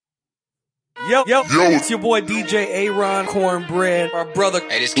It's your boy DJ Aaron Cornbread, my brother.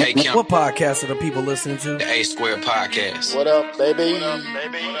 Hey, this K Kim. What podcast are the people listening to? The A Square Podcast. What up, baby?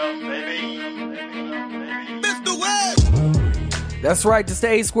 That's right, this is the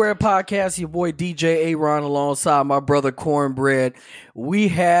A Square Podcast. Your boy DJ Aaron alongside my brother Cornbread. We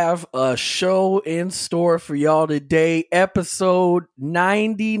have a show in store for y'all today. Episode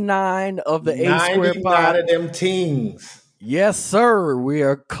 99 of the A Square Podcast. 99 of them teams. Yes, sir. We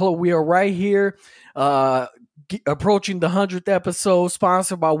are right here, approaching the 100th episode.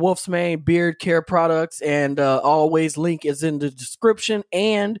 Sponsored by Wolf's Mane Beard Care Products, and always link is in the description.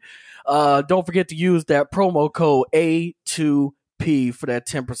 And don't forget to use that promo code A2P for that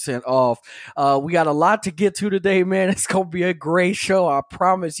 10% off. We got a lot to get to today, man. It's gonna be a great show. I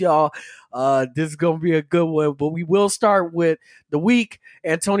promise y'all. This is gonna be a good one. But we will start with the week.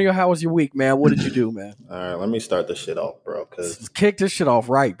 Antonio, how was your week, man? What did you do, man? All right, let me start this shit off, bro. Let's kick this shit off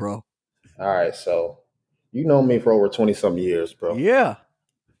right, bro. All right, so you know me for over 20-something years, bro. Yeah.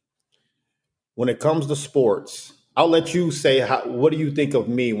 When it comes to sports, I'll let you say, what do you think of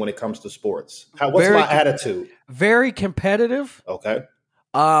me when it comes to sports? What's my attitude? Very competitive. Okay.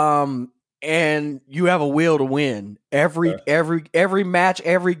 And you have a will to win every match,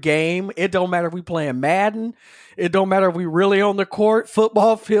 every game. It don't matter if we playing Madden. It don't matter if we really on the court,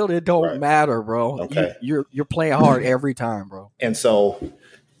 football field. It don't matter, bro. Okay. You're playing hard every time, bro. And so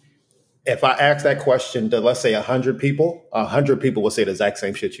if I ask that question to, let's say 100 people, 100 people will say the exact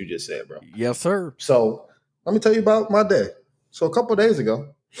same shit you just said, bro. Yes, sir. So let me tell you about my day. So a couple of days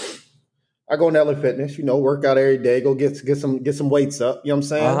ago, I go in LA Fitness, work out every day, go get some weights up. You know what I'm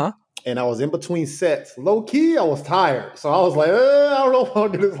saying? Uh-huh. And I was in between sets. Low key, I was tired. So I was like, I don't know if I'll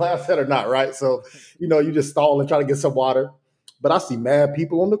do this last set or not, right? So, you just stall and try to get some water. But I see mad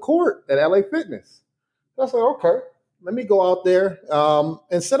people on the court at LA Fitness. So I was like, okay, let me go out there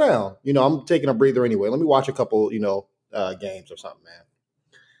and sit down. I'm taking a breather anyway. Let me watch a couple, games or something,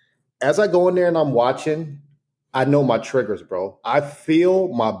 man. As I go in there and I'm watching, I know my triggers, bro. I feel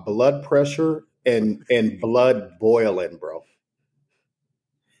my blood pressure and blood boiling, bro.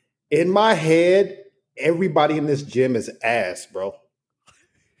 In my head, everybody in this gym is ass, bro.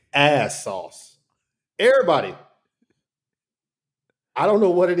 Ass sauce. Everybody. I don't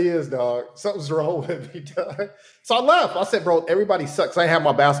know what it is, dog. Something's wrong with me, dog. So I left. I said, bro, everybody sucks. I ain't have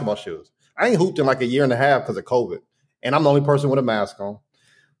my basketball shoes. I ain't hooped in like a year and a half because of COVID. And I'm the only person with a mask on.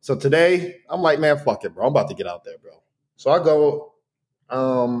 So today, I'm like, man, fuck it, bro. I'm about to get out there, bro. So I go,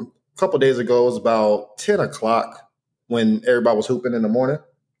 a couple days ago, it was about 10 o'clock when everybody was hooping in the morning.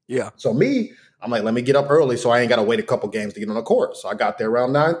 Yeah. So I'm like, let me get up early so I ain't got to wait a couple games to get on the court. So I got there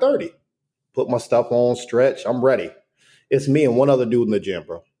around 9:30. Put my stuff on, stretch. I'm ready. It's me and one other dude in the gym,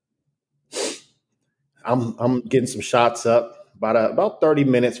 bro. I'm getting some shots up. About 30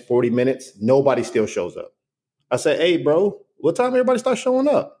 minutes, 40 minutes. Nobody still shows up. I said, hey, bro, what time everybody start showing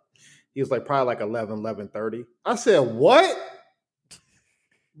up? He was like, probably like 11:30. I said, what?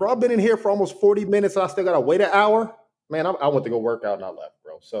 Bro, I've been in here for almost 40 minutes and I still got to wait an hour? Man, I went to go work out and I left,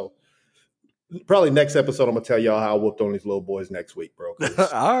 bro. So probably next episode, I'm going to tell y'all how I whooped on these little boys next week, bro.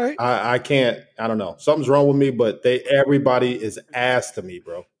 All right. I can't, I don't know. Something's wrong with me, but everybody is ass to me,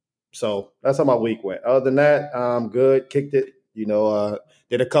 bro. So that's how my week went. Other than that, I'm good. Kicked it.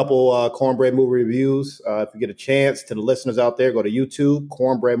 Did a couple Cornbread movie reviews. If you get a chance, to the listeners out there, go to YouTube,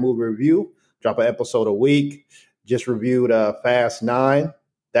 Cornbread movie review. Drop an episode a week. Just reviewed Fast 9.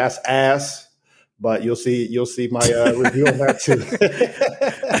 That's ass. But you'll see my review on that too.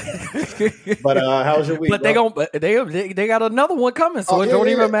 But how was your week? But bro? they got another one coming, so it don't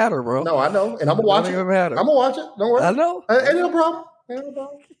even matter, bro. No, I know, and I'm gonna watch it. Don't even matter. I'm gonna watch it. Don't worry. I know. Ain't no problem.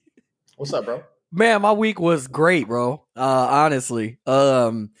 What's up, bro? Man, my week was great, bro. Honestly,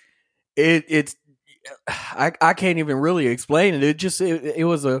 it's I can't even really explain it. It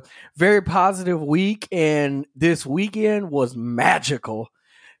was a very positive week, and this weekend was magical.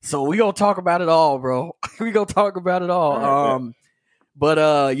 So we gonna talk about it all, bro. We gonna talk about it all. Right, But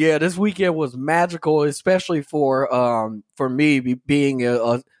this weekend was magical, especially for me being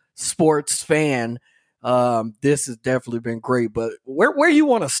a sports fan. This has definitely been great. But where you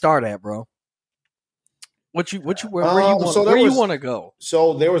want to start at, bro? Where you want to go?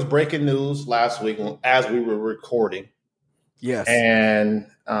 So there was breaking news last week as we were recording. Yes, and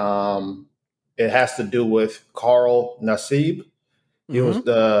it has to do with Carl Nassib. He was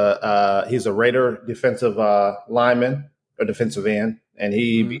he's a Raider defensive lineman or defensive end, and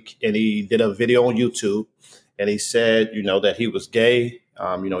he did a video on YouTube, and he said, that he was gay.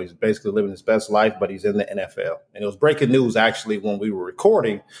 He's basically living his best life, but he's in the NFL. And it was breaking news actually when we were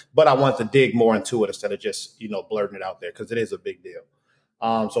recording, but I wanted to dig more into it instead of just, blurting it out there because it is a big deal.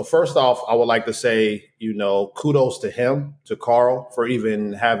 So first off, I would like to say, kudos to him, to Carl, for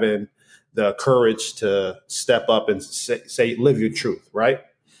even having the courage to step up and say live your truth, right?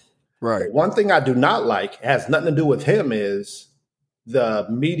 Right. But one thing I do not like, has nothing to do with him, is the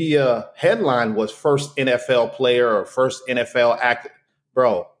media headline was first NFL player or first NFL act.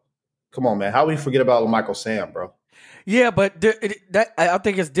 Bro, come on, man. How we forget about Michael Sam, bro? Yeah, but that I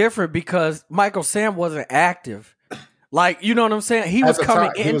think it's different because Michael Sam wasn't active. Like, you know what I'm saying? He At was the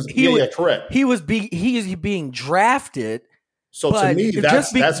coming time, he in. was, yeah, correct. He is being drafted, So to but me,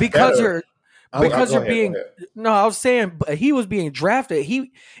 just that's because better. you're Go ahead, go being ahead. no, I was saying he was being drafted.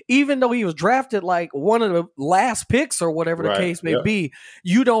 Even though he was drafted like one of the last picks or whatever the Right. case may Yep. be,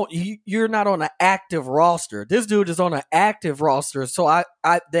 you're not on an active roster. This dude is on an active roster. So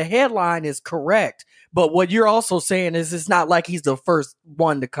the headline is correct. But what you're also saying is it's not like he's the first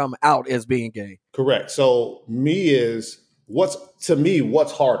one to come out as being gay. Correct. So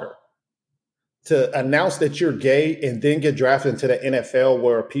what's harder? To announce that you're gay and then get drafted into the NFL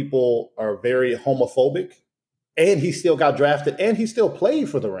where people are very homophobic, and he still got drafted and he still played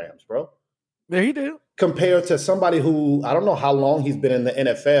for the Rams, bro. Yeah, he did. Compared to somebody who, I don't know how long he's been in the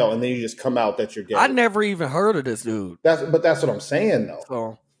NFL, and then you just come out that you're gay. I never even heard of this dude. That's what I'm saying,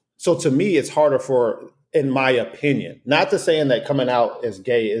 though. So to me, it's harder in my opinion, not to saying that coming out as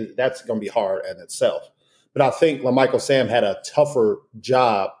gay, that's going to be hard in itself. But I think LaMichael Sam had a tougher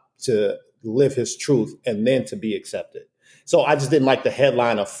job to live his truth and then to be accepted. So I just didn't like the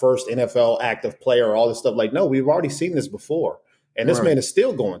headline of first NFL active player or all this stuff. Like, no, we've already seen this before. And this man is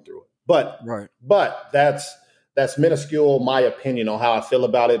still going through it. But that's minuscule, my opinion on how I feel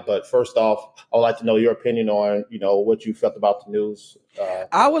about it. But first off, I would like to know your opinion on, what you felt about the news.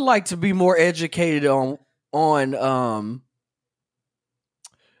 I would like to be more educated on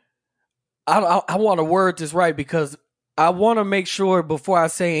I want to word this right because I want to make sure before I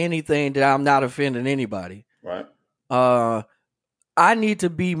say anything that I'm not offending anybody. Right. I need to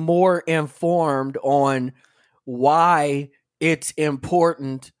be more informed on why it's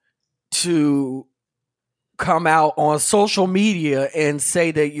important to come out on social media and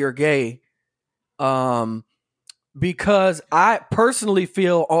say that you're gay. Because I personally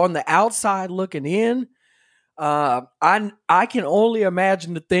feel on the outside looking in, I can only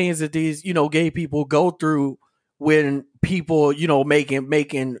imagine the things that these gay people go through when people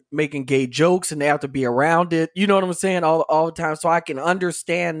making gay jokes and they have to be around it. You know what I'm saying? All the time, so I can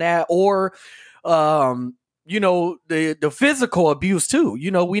understand that. Or, the physical abuse too.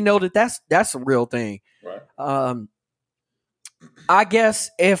 We know that's a real thing. Right. I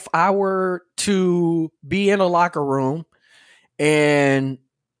guess if I were to be in a locker room and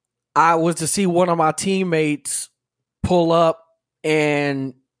I was to see one of my teammates pull up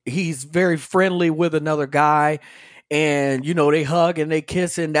and he's very friendly with another guy and they hug and they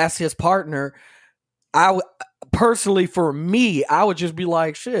kiss and that's his partner, personally, for me, I would just be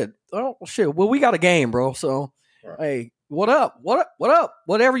like, shit, well, we got a game, bro, so hey, what up,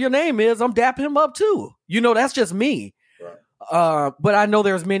 whatever your name is, I'm dapping him up too. That's just me. But I know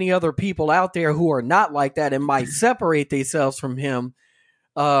there's many other people out there who are not like that and might separate themselves from him.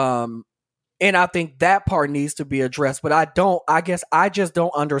 And I think that part needs to be addressed. But I guess I just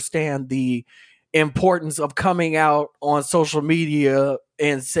don't understand the importance of coming out on social media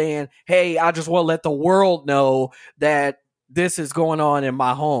and saying, hey, I just want to let the world know that this is going on in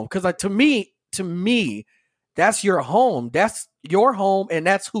my home. Because to me, that's your home. That's your home, and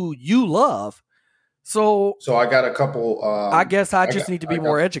that's who you love. So I got a couple. I guess I just need to be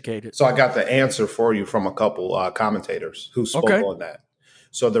more educated. So I got the answer for you from a couple commentators who spoke on that.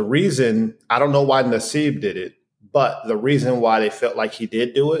 So the reason, I don't know why Nassib did it, but the reason why they felt like he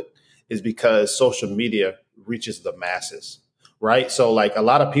did do it is because social media reaches the masses, right? So like a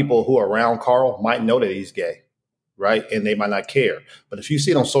lot of people who are around Carl might know that he's gay, right? And they might not care. But if you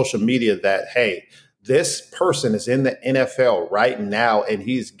see it on social media that, hey, this person is in the NFL right now and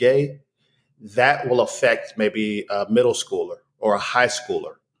he's gay, that will affect maybe a middle schooler or a high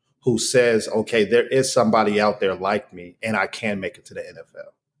schooler who says, okay, there is somebody out there like me and I can make it to the NFL.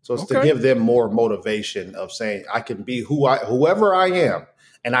 So it's to give them more motivation of saying I can be whoever I am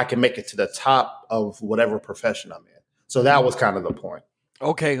and I can make it to the top of whatever profession I'm in. So that was kind of the point.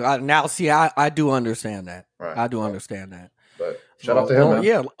 Okay. Now, see, I do understand that. Right. I do understand that. But shout out to him, man.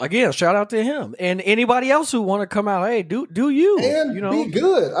 Yeah, again, shout out to him and anybody else who want to come out. Hey, do you and be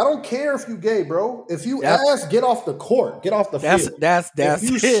good? I don't care if you gay, bro. If you ask, get off the court, get off the field. That's if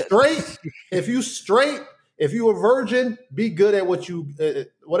you straight. If you a virgin, be good at what you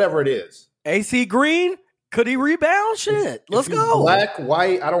whatever it is. AC Green, could he rebound? Shit, let's go. Black,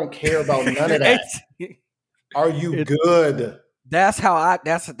 white, I don't care about none of that. Are you good? That's how I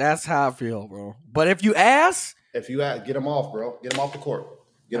feel, bro. But if you ask, If you get him off, bro, get him off the court,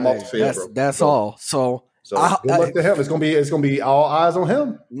 get him off the field, bro. that's all. So Good luck to him. It's gonna be all eyes on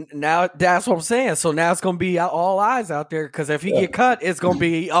him. now that's what I'm saying. So now it's gonna be all eyes out there because if he Yeah. get cut, it's gonna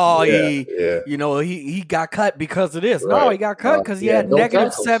be Yeah. he got cut because of this. No, Right. he got cut because he Yeah, had no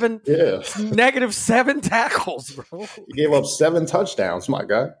tackles. Yeah. negative 7 tackles, bro. He gave up 7 touchdowns, my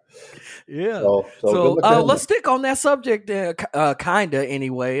guy. Yeah. So good luck to him. Let's stick on that subject, kinda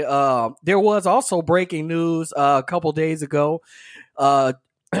anyway. There was also breaking news a couple days ago.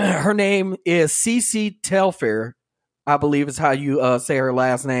 Her name is Cece Telfair, I believe is how you say her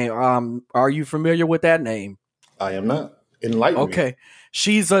last name. Are you familiar with that name? I am not. Enlighten me. Okay.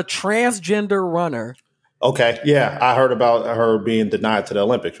 She's a transgender runner. Okay. Yeah, I heard about her being denied to the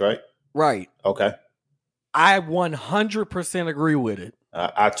Olympics, right? Right. Okay. I 100% agree with it.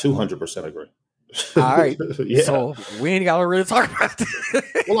 I 200% agree. All right. Yeah. So we ain't got to really talk about this.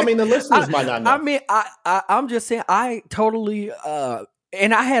 Well, I mean, the listeners might not know. I mean, I'm just saying, I totally,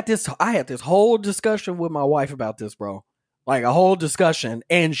 and I had this whole discussion with my wife about this, bro. Like a whole discussion,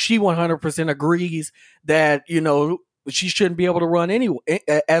 and she 100% agrees that she shouldn't be able to run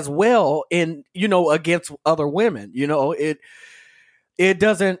as well in against other women. It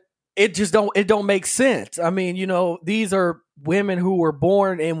doesn't. It don't make sense. I mean, these are women who were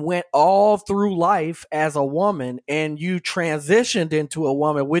born and went all through life as a woman, and you transitioned into a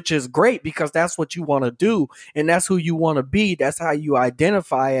woman, which is great because that's what you want to do and that's who you want to be. That's how you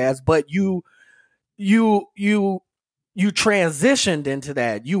identify as, but you transitioned into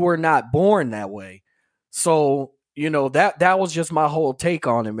that. You were not born that way. So, that was just my whole take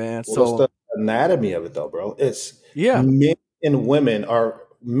on it, man. Well, that's So the anatomy of it, though, bro. It's yeah.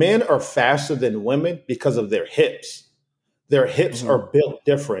 Men are faster than women because of their hips. Their hips are built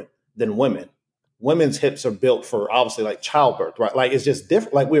different than women. Women's hips are built for obviously like childbirth, right? Like it's just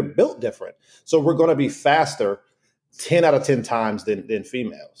different. Like we're built different. So we're going to be faster 10 out of 10 times than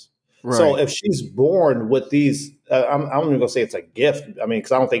females. Right. So if she's born with these, I'm not even going to say it's a gift. I mean,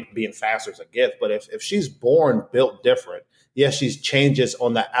 because I don't think being faster is a gift. But if she's born built different, yes, she changes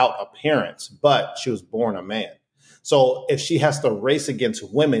on the out appearance, but she was born a man. So if she has to race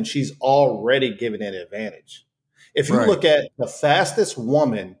against women, she's already given an advantage. If you look at the fastest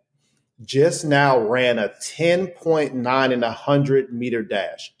woman just now ran a 10.9 in a 100-meter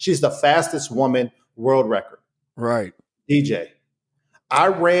dash. She's the fastest woman world record. Right. DJ, I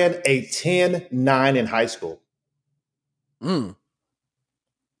ran a 10.9 in high school.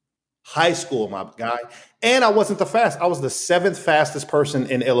 High school, my guy. And I wasn't the fastest. I was the 7th fastest person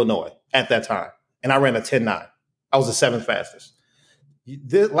in Illinois at that time. And I ran a 10.9. I was the 7th fastest.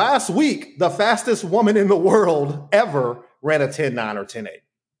 Last week, the fastest woman in the world ever ran a 10.9 or 10.8.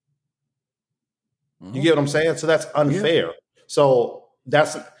 You get what I'm saying? So that's unfair. Yeah. So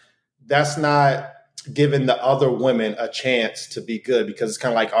that's not giving the other women a chance to be good because it's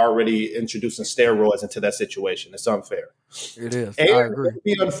kind of like already introducing steroids into that situation. It's unfair. It is. And I agree. it would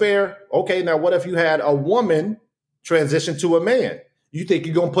be unfair. Okay, now what if you had a woman transition to a man? You think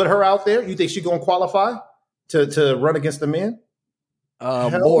you're going to put her out there? You think she's going to qualify to run against the men?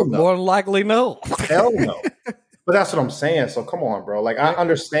 More than likely, no. Hell no. But that's what I'm saying. So come on, bro. Like I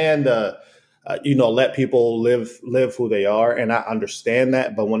understand let people live who they are, and I understand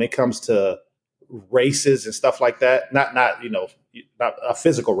that. But when it comes to races and stuff like that, not a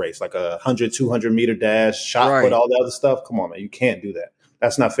physical race, like a 100, 200 meter dash, shot put, all the other stuff. Come on, man. You can't do that.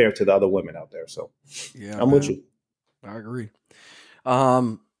 That's not fair to the other women out there. So yeah, I'm with you. I agree.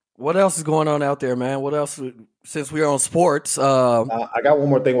 What else is going on out there, man? What else? Since we're on sports, I got one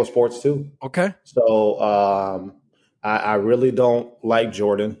more thing with sports too. Okay. So I really don't like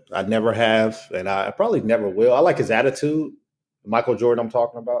Jordan. I never have, and I probably never will. I like his attitude. Michael Jordan, I'm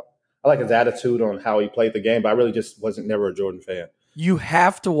talking about. I like his attitude on how he played the game, but I really just wasn't never a Jordan fan. You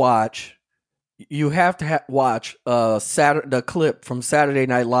have to watch. You have to watch the clip from Saturday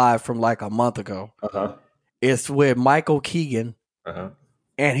Night Live from like a month ago. It's with Michael Keegan.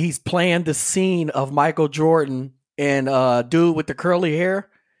 And he's playing the scene of Michael Jordan and dude with the curly hair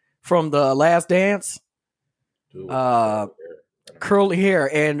from The Last Dance. Curly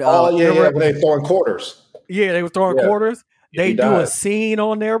hair. And when they throwing quarters. Yeah, they were throwing quarters. They do a scene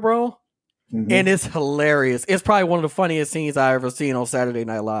on there, bro. And it's hilarious. It's probably one of the funniest scenes I ever seen on Saturday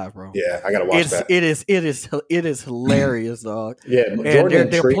Night Live, bro. Yeah, I gotta watch that. It is hilarious, dog. Yeah,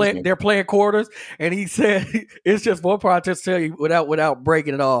 and they're playing quarters, and he said it's just one part. Just tell you without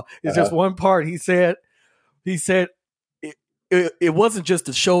breaking it all. It's just one part. He said it wasn't just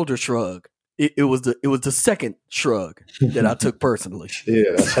a shoulder shrug. it was the second shrug that I took personally. Yeah,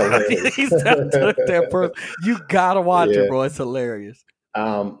 that's hilarious. He took that person. You gotta watch it, Yeah. bro. It's hilarious.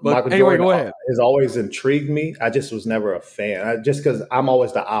 But Michael anyway, Jordan go ahead. has always intrigued me. I just was never a fan, just because I'm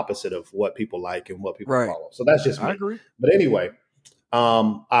always the opposite of what people like and what people Right. follow. So that's just I me. agree. But anyway,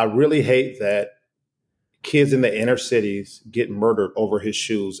 I really hate that kids in the inner cities get murdered over his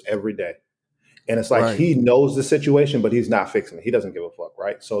shoes every day. And it's like Right. he knows the situation, but he's not fixing it. He doesn't give a fuck,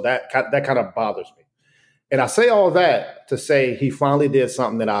 right? So that kind of bothers me. And I say all that to say he finally did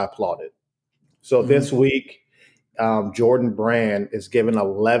something that I applauded. So Mm-hmm. this week, Jordan Brand is giving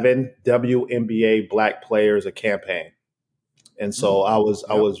 11 WNBA black players a campaign. And so I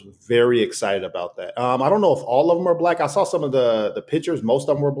was very excited about that. I don't know if all of them are black. I saw some of the pictures. Most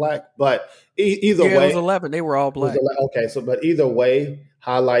of them were black, but either Yeah, it way, was 11. They were all black. okay. So, but either way,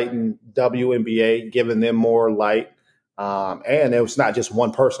 highlighting WNBA, giving them more light, and it was not just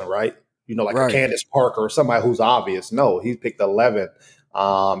one person, right? You know, like a Right. Candace Parker or somebody who's obvious. No, he picked 11,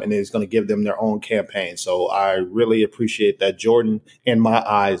 and he's going to give them their own campaign. So I really appreciate that Jordan, in my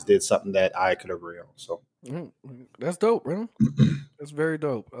eyes, did something that I could agree on. So That's dope, bro. That's very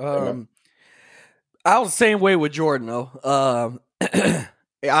dope. Amen. I was the same way with Jordan though.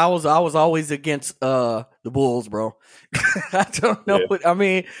 I was always against the Bulls, bro. I don't know Yeah. what I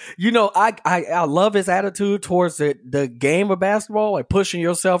mean. You know, I love his attitude towards the game of basketball, like pushing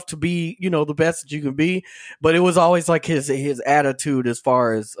yourself to be, you know, the best that you can be. But it was always like his attitude as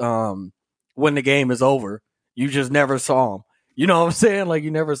far as when the game is over. You just never saw him. You know what I'm saying? Like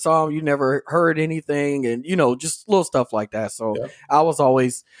you never saw him, you never heard anything, and you know, just little stuff like that. So Yeah. I was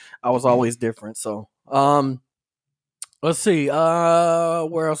always different. So let's see.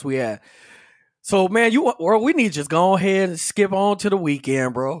 Where else we at? So man, we need to just go ahead and skip on to the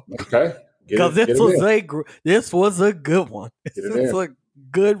weekend, bro. Okay. Because Get it in. this was a good one. Get This it was in. a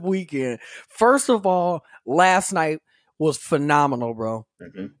good weekend. First of all, last night was phenomenal, bro.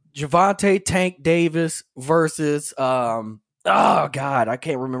 Mm-hmm. Javante Tank Davis versus oh god, I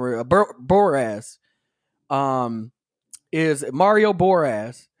can't remember. Boraz. Is Mario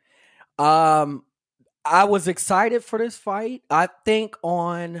Boraz. I was excited for this fight. I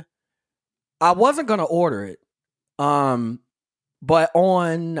wasn't gonna order it. But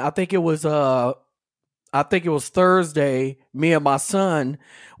on I think it was Thursday, me and my son,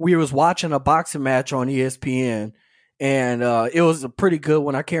 we was watching a boxing match on ESPN. And it was a pretty good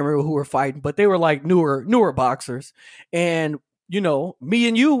one. I can't remember who were fighting, but they were like newer boxers. And you know, me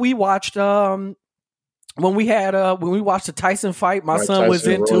and you, we watched when we watched the Tyson fight, my Mike son was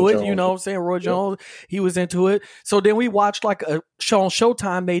Tyson and Roy into it. You Jones. know what I'm saying? Roy Yeah. Jones, he was into it. So then we watched like a show on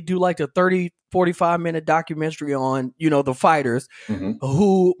Showtime. They do like a 30, 45-minute documentary on, you know, the fighters, Mm-hmm.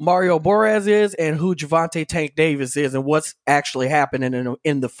 who Mario Boraz is and who Javante Tank Davis is and what's actually happening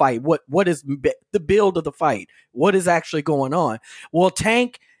in the fight. What is the build of the fight? What is actually going on? Well,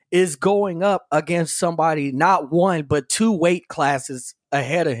 Tank is going up against somebody not one, but two weight classes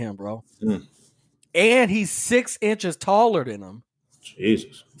ahead of him, bro. Mm. And he's 6 inches taller than him.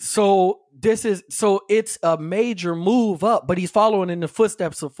 Jesus. So it's a major move up, but he's following in the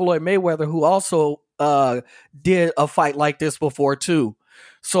footsteps of Floyd Mayweather, who also did a fight like this before too.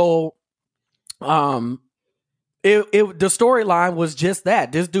 So the storyline was just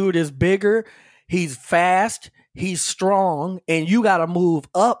that. This dude is bigger, he's fast, he's strong, and you got to move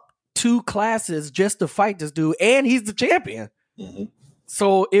up 2 classes just to fight this dude, and he's the champion. Mm-hmm.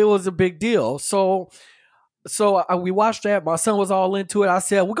 So it was a big deal. So we watched that. My son was all into it. I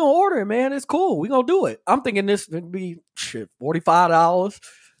said, we're going to order it, man. It's cool. We're going to do it. I'm thinking this would be $45,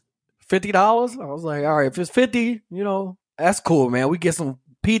 $50. I was like, all right, if it's 50, you know, that's cool, man. We get some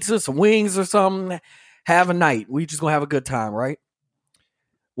pizza, some wings or something. Have a night. We just going to have a good time, right?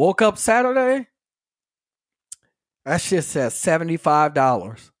 Woke up Saturday. That shit says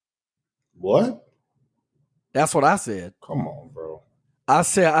 $75. What? That's what I said. Come on, bro. I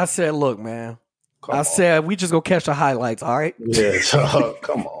said, look, man. I said, we just go catch the highlights, all right? Yeah,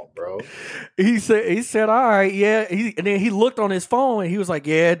 come on, bro. He said, all right, yeah. And then he looked on his phone and he was like,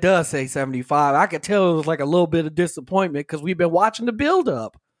 yeah, it does say 75. I could tell it was like a little bit of disappointment because we've been watching the build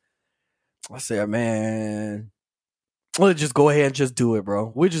up. I said, man, let's just go ahead and just do it, bro.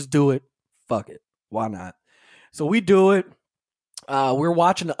 We just do it. Fuck it. Why not? So we do it. We're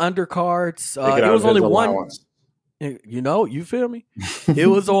watching the undercards. It was only allowance. One. You know, you feel me? It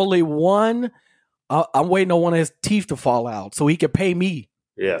was only one. I'm waiting on one of his teeth to fall out so he could pay me.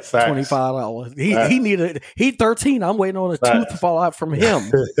 Yeah, facts. $25. He 13. I'm waiting on a tooth to fall out from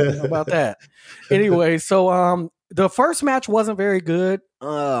him. How about that? Anyway, so the first match wasn't very good.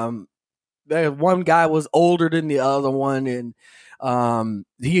 That one guy was older than the other one, and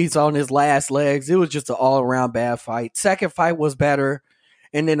He's on his last legs. It was just an all around bad fight. Second fight was better,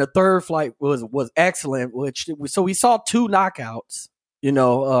 and then the third fight was excellent. So we saw 2 knockouts.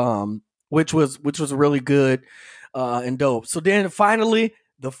 Which was really good and dope. So then finally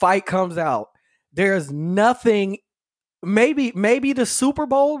the fight comes out. There's nothing. Maybe the Super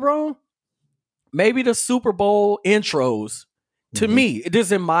Bowl, bro. Maybe the Super Bowl intros. To me, this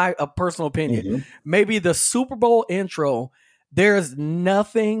is in my personal opinion. Maybe the Super Bowl intro. There's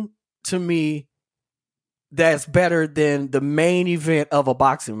nothing to me that's better than the main event of a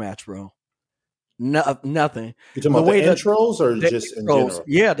boxing match, bro. No, nothing. You talking about the intros or just in general?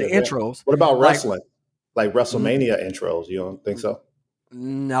 Yeah, the intros. What about wrestling? Like WrestleMania intros? You don't think so?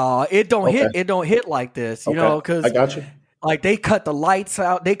 No, it don't hit. It don't hit like this. You know, because I got you. Like they cut the lights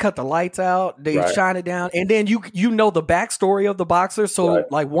out. They shine it down, and then you know the backstory of the boxer. So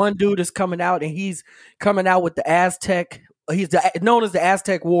like one dude is coming out, and he's coming out with the Aztec. He's known as the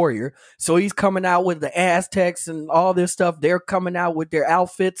Aztec warrior. So he's coming out with the Aztecs and all this stuff. They're coming out with their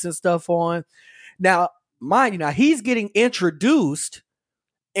outfits and stuff on. Now, mind you, he's getting introduced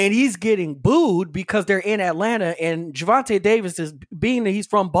and he's getting booed because they're in Atlanta. And Gervonta Davis is, being that he's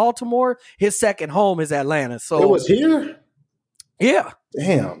from Baltimore, his second home is Atlanta. So it was here? Yeah.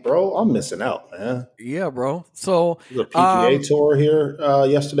 Damn, bro. I'm missing out, man. Yeah, bro. So there's a PGA tour here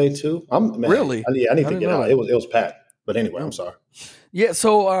yesterday too. Really? I need to get out. It was packed. But anyway, I'm sorry. Yeah,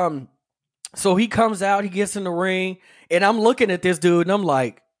 so he comes out, he gets in the ring, and I'm looking at this dude and I'm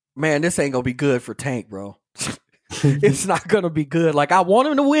like, man, this ain't gonna be good for Tank, bro. It's not gonna be good. Like, I want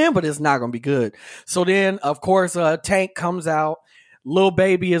him to win, but it's not gonna be good. So then, of course, Tank comes out. Lil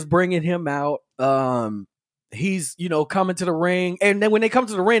Baby is bringing him out. He's coming to the ring, and then when they come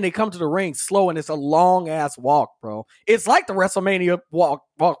to the ring slow, and it's a long ass walk, bro. It's like the WrestleMania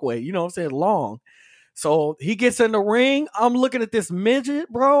walkway. You know what I'm saying? Long. So he gets in the ring. I'm looking at this midget,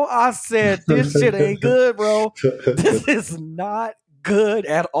 bro. I said, this shit ain't good, bro. This is not good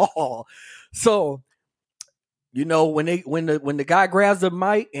at all. So, when the guy grabs the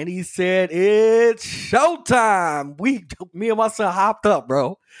mic and he said, it's showtime. Me and my son hopped up,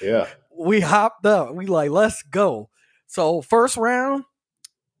 bro. Yeah. We hopped up. We like, let's go. So first round,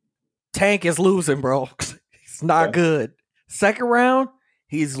 Tank is losing, bro. It's not good. Second round,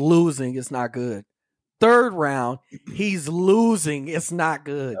 he's losing. It's not good. Third round, he's losing. It's not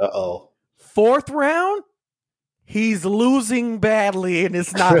good. Uh-oh. Fourth round, he's losing badly, and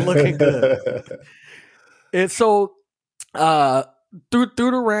it's not looking good. And so through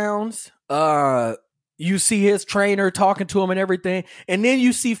the rounds, you see his trainer talking to him and everything. And then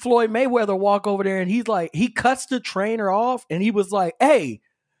you see Floyd Mayweather walk over there, and he's like, he cuts the trainer off, and he was like, hey,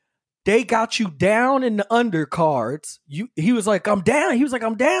 they got you down in the undercards. He was like, I'm down. He was like,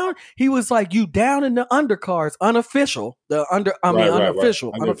 I'm down. He was like, you down in the undercards, unofficial.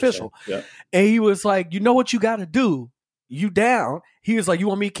 Unofficial. Yeah. And he was like, you know what you got to do? You down. He was like, you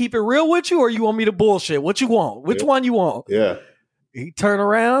want me to keep it real with you, or you want me to bullshit? What you want? Which one you want? Yeah. He turned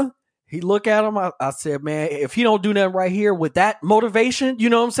around. He looked at him. I said, man, if he don't do nothing right here with that motivation, you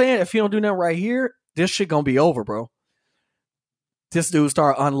know what I'm saying? If he don't do nothing right here, this shit gonna be over, bro. This dude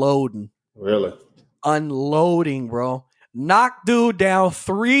started unloading. Really? Unloading, bro. Knocked dude down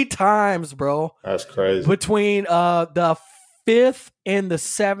 3 times, bro. That's crazy. Between the 5th and the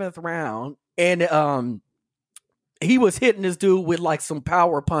 7th round. And he was hitting this dude with like some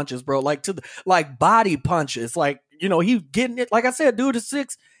power punches, bro. Like body punches. Like, he getting it. Like I said, dude is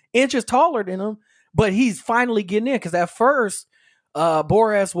 6 inches taller than him, but he's finally getting in, because at first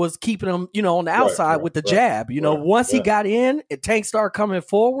Boras was keeping him, on the outside with the jab. Once he got in and Tank started coming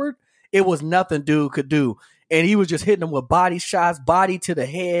forward, it was nothing dude could do. And he was just hitting him with body shots, body to the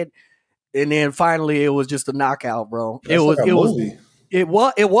head. And then finally it was just a knockout, bro. It was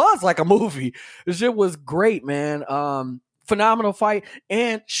like a movie. This shit was great, man. Phenomenal fight.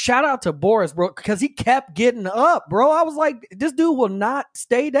 And shout out to Boras, bro, because he kept getting up, bro. I was like, this dude will not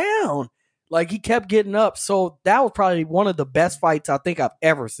stay down. Like, he kept getting up. So that was probably one of the best fights I think I've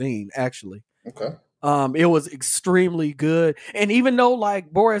ever seen, actually. Okay. It was extremely good. And even though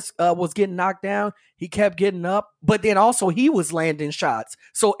like Boras was getting knocked down, he kept getting up, but then also he was landing shots.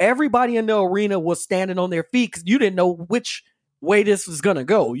 So everybody in the arena was standing on their feet, because you didn't know which way this was gonna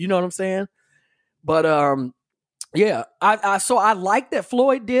go. You know what I'm saying? But yeah, I like that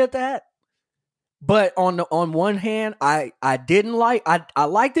Floyd did that. But on one hand, I didn't like. I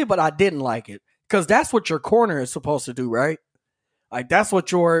liked it, but I didn't like it, because that's what your corner is supposed to do, right? Like, that's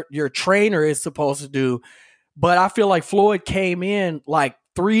what your trainer is supposed to do. But I feel like Floyd came in like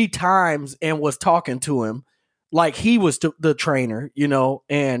 3 times and was talking to him. like he was the trainer, you know,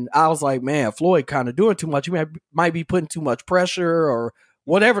 and I was like, man, Floyd kind of doing too much. He might be putting too much pressure or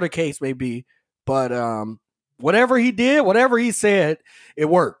whatever the case may be. But whatever he did, whatever he said, it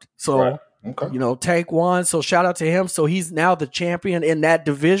worked. So, Right. Okay. you know, Tank won. So shout out to him. So he's now the champion in that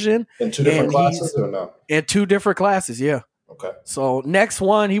division. In two different And classes he's or no? in 2 different classes. Yeah. Okay. So next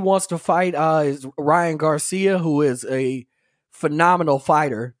one he wants to fight is Ryan Garcia, who is a phenomenal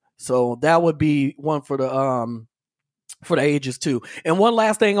fighter. So that would be one for the ages too. And one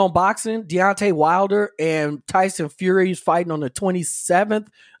last thing on boxing, Deontay Wilder and Tyson Fury is fighting on the 27th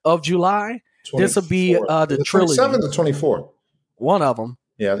of July. This will be the trilogy. 27th or 24th? One of them.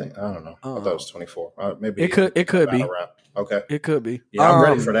 Yeah, I don't know. I thought it was 24. Maybe it could be. Okay. It could be. Yeah, I'm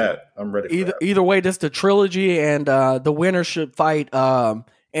ready for that. I'm ready for that. Either way, this is the trilogy, and the winner should fight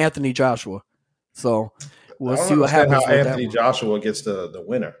Anthony Joshua. So we'll see what happens. How Anthony Joshua gets the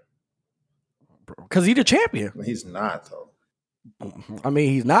winner. Because he's the champion. He's not, though. I mean,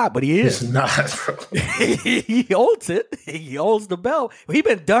 he's not, but he is. He's not, bro. He holds it. He holds the belt. He's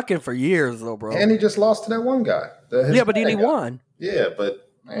been ducking for years, though, bro. And he just lost to that one guy. Yeah, but then he won. Yeah,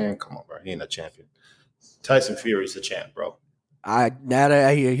 but man, come on, bro. He ain't a champion. Tyson Fury's the champ, bro.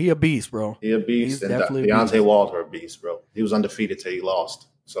 He a beast, bro. He a beast. He's and definitely Deontay Wilder a beast, bro. He was undefeated till he lost.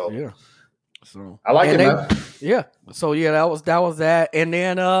 So yeah. So I like it, man. Yeah. So yeah, that was that. And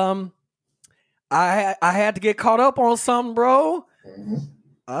then I had to get caught up on something, bro. Mm-hmm.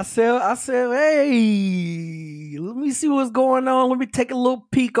 I said, hey, let me see what's going on. Let me take a little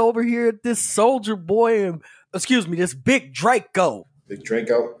peek over here at this Soldier Boy and this Big Draco. Big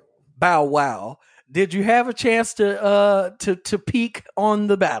Draco. Bow Wow. Did you have a chance to peek on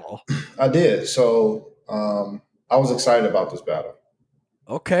the battle? I did. So I was excited about this battle.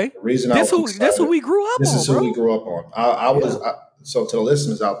 Okay. The reason this who we grew up on. This is who bro. we grew up on. So to the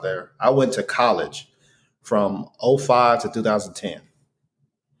listeners out there, I went to college from 2005 to 2010.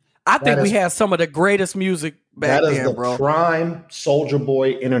 I think we had some of the greatest music back then, bro. That is the prime Soldier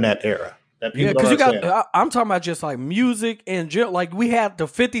Boy internet era. Yeah, because I'm talking about just like music and general. Like we had the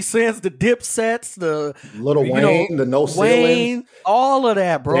 50 Cents, the Dipsets, the Lil Wayne, the No Ceilings, all of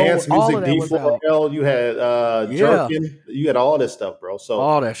that, bro. Dance all music, D4L. You had Jerkin. You had all this stuff, bro. So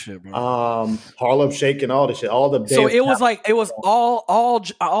all that shit, bro. Harlem Shake and all this shit. All the so it was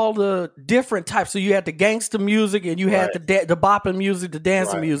all the different types. So you had the gangster music and you had the bopping music, the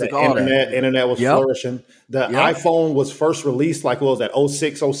dancing music, all that. Internet was flourishing. The iPhone was first released like what was that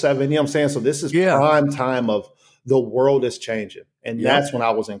 06, 07, you know what I'm saying? So this is prime time of the world is changing. And that's when I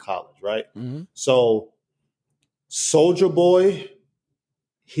was in college, right? Mm-hmm. So Soldier Boy,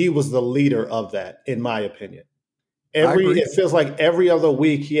 he was the leader of that, in my opinion. It feels like every other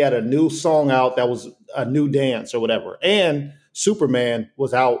week he had a new song out that was a new dance or whatever. And Superman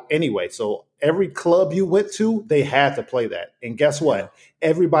was out anyway. So every club you went to, they had to play that. And guess what?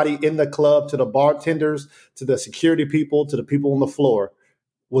 Everybody in the club, to the bartenders, to the security people, to the people on the floor,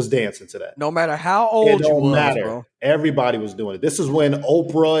 was dancing to that. No matter how old you was, bro. Everybody was doing it. This is when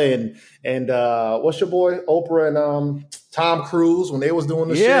Oprah and what's your boy? Oprah and Tom Cruise, when they was doing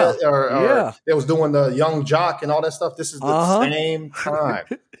the shit, or they was doing the Young Jock and all that stuff. This is the same time.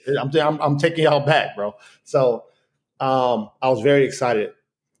 I'm taking y'all back, bro. So I was very excited.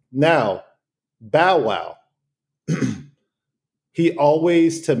 Now, Bow Wow, he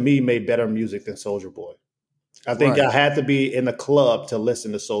always, to me, made better music than Soulja Boy. I think I had to be in the club to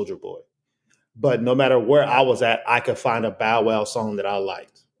listen to Soulja Boy. But no matter where I was at, I could find a Bow Wow song that I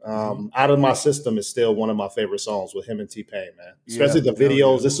liked. Out of My System is still one of my favorite songs with him and T-Pain, man. Especially the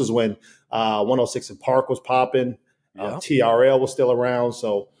videos. Yeah. This was when 106 in Park was popping. TRL was still around.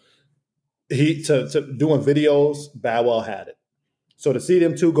 So to doing videos, Bow Wow had it. So to see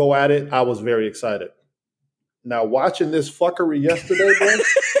them two go at it, I was very excited. Now, watching this fuckery yesterday, bro,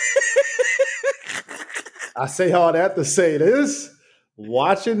 I say all that to say this.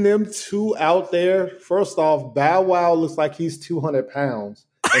 Watching them two out there, first off, Bow Wow looks like he's 200 pounds,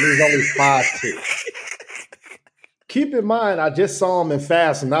 and he's only 5'2". Keep in mind, I just saw him in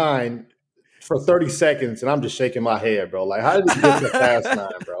Fast 9 for 30 seconds, and I'm just shaking my head, bro. Like, how did he get to Fast 9,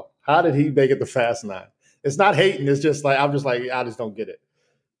 bro? How did he make it to Fast 9? It's not hating. It's just like, I'm just like, I just don't get it.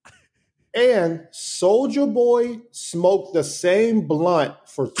 And Soulja Boy smoked the same blunt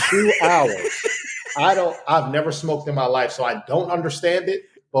for 2 hours. I've never smoked in my life, so I don't understand it.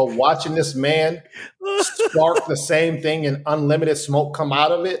 But watching this man spark the same thing and unlimited smoke come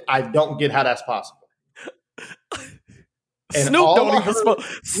out of it, I don't get how that's possible. And Snoop don't even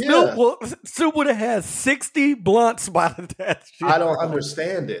smoke. Snoop would have had 60 blunts by that shit. I don't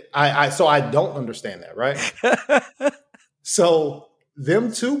understand it. So I don't understand that, right? So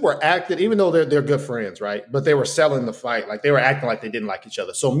them two were acting, even though they're good friends, right? But they were selling the fight, like they were acting like they didn't like each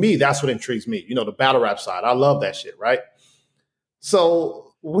other. So me, that's what intrigues me. The battle rap side. I love that shit, right?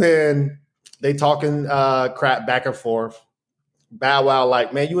 So when they talking crap back and forth, Bow Wow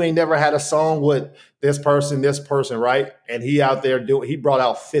like, man, you ain't never had a song with this person, right? And he out there he brought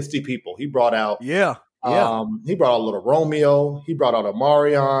out 50 people. He brought out Yeah. Little Romeo. He brought out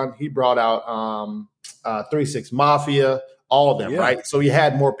Omarion. He brought out 3 6 Mafia, all of them, Yeah. right? So he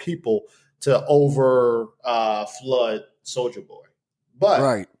had more people to over flood Soldier Boy. But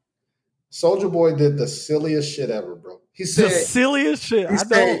Right. Soldier Boy did the silliest shit ever, bro. He The said, silliest shit. I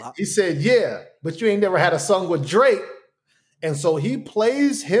know. he said, yeah, but you ain't never had a song with Drake. And so he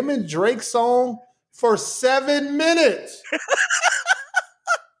plays him and Drake's song for 7 minutes.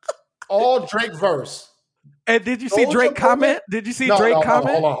 All Drake verse. And did you see Drake comment? Did you see Drake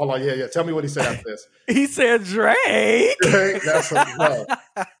comment? Hold on. Yeah. Tell me what he said after this. He said Drake. That's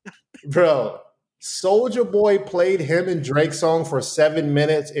bro. Soldier Boy played him and Drake's song for 7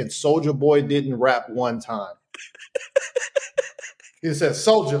 minutes, and Soldier Boy didn't rap one time. He said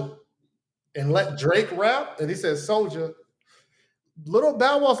Soldier, and let Drake rap, and he said Soldier. Little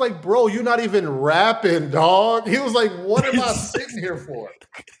Bow Wow's like, bro, you're not even rapping, dog. He was like, what am I sitting here for?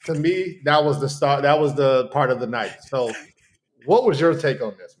 To me, that was the start. That was the part of the night. So, what was your take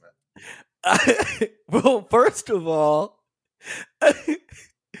on this, man? Well, first of all,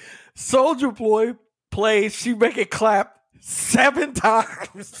 Soldier Boy plays She Make It Clap 7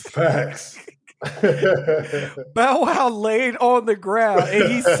 times. Facts. Bow Wow laid on the ground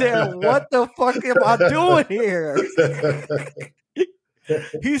and he said, what the fuck am I doing here?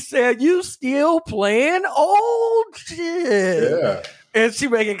 He said, you still playing old shit. Yeah. And She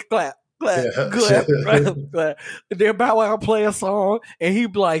Make It clap. Clap. And then Bow Wow play a song and he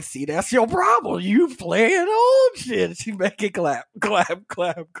be like, see, that's your problem. You playing old shit. She make it clap. I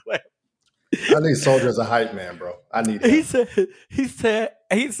need Soldier as a hype man, bro. I need him. He said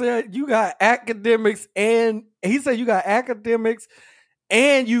you got academics and you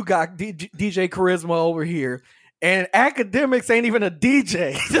got DJ Charisma over here. And academics ain't even a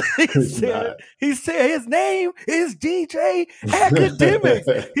DJ. he said his name is DJ Academics.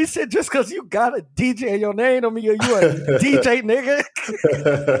 He said just because you got a DJ in your name don't mean you a DJ nigga.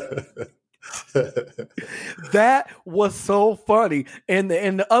 That was so funny. And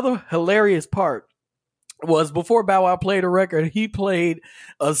the other hilarious part was before Bow Wow played a record, he played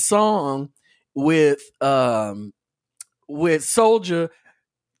a song with Soulja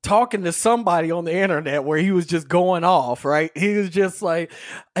talking to somebody on the internet where he was just going off, right? He was like,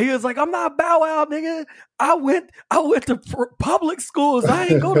 I'm not Bow Wow, nigga. I went to public schools. I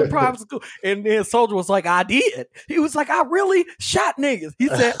ain't go to private school. And then Soulja was like, I did. He was like, I really shot niggas. He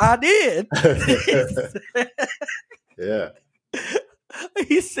said, I did. Yeah.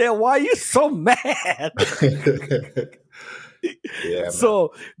 He said, why are you so mad? Yeah.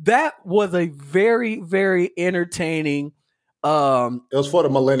 So that was a very, very entertaining. It was for the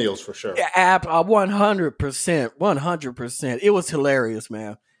millennials for sure. 100%. It was hilarious,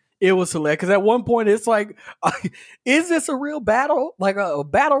 man. It was hilarious because at one point it's like, is this a real battle? Like a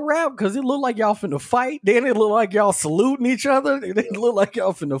battle rap? Because it looked like y'all finna fight. Then it looked like y'all saluting each other. Then it looked like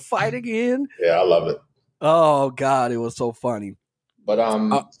y'all finna fight again. Yeah, I love it. Oh God, it was so funny. But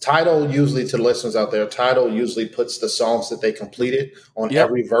Tidal usually, to the listeners out there, Tidal usually puts the songs that they completed on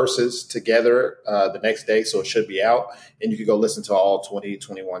every verses together the next day, so it should be out, and you can go listen to all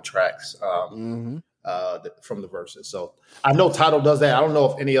 21 tracks from the verses. So I know Tidal does that. I don't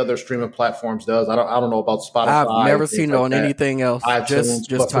know if any other streaming platforms does. I don't know about Spotify. I've never seen it on anything else. iTunes, just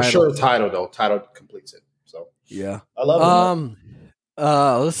but for sure Tidal though. Tidal completes it. So yeah, I love it.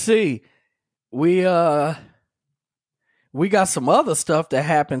 Let's see. We got some other stuff that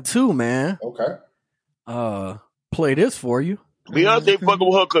happened too, man. Okay. Play this for you. Beyonce fucking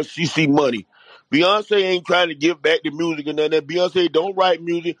with her because she see money. Beyonce ain't trying to give back the music and none of that. Beyonce don't write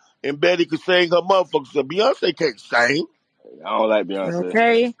music, and Betty can sing her motherfuckers. So Beyonce can't sing. I don't like Beyonce.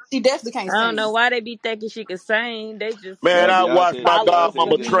 Okay. She definitely can't sing. I don't know why they be thinking she can sing. They just Man, I watched my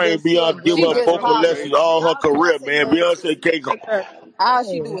godmama train Beyonce, give her vocal lessons all her career, man. Beyonce can't go. All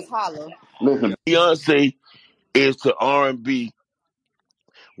she do is holler. Listen, Beyonce is to R&B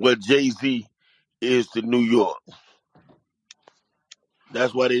what Jay-Z is to New York.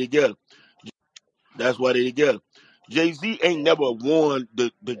 That's why they together. Jay-Z ain't never won the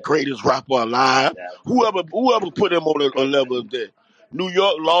greatest rapper alive. Whoever put him on a level of that. New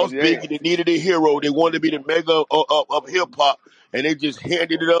York lost Biggie. They needed a hero. They wanted to be the mega of hip-hop, and they just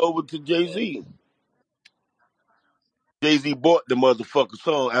handed it over to Jay-Z. Jay-Z bought the motherfucking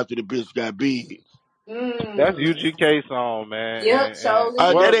song after the bitch got big. That's UGK song, man. Yep, surely.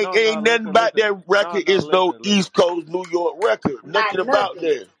 Well, That no, ain't nothing listen, about that record. It's no listen. East Coast New York record. Not Nothing about nothing.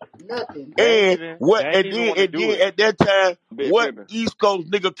 that. Nothing. And They what? ain't even want to And do then it. at that time, Big what pimping. East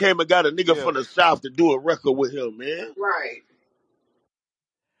Coast nigga came and got a nigga Yeah. from the South to do a record with him, man? Right.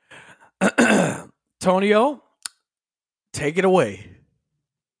 Tonio, take it away.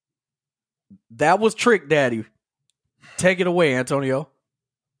 That was Trick Daddy. Take it away, Antonio.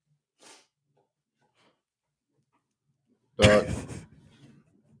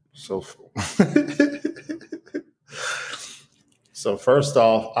 So, so first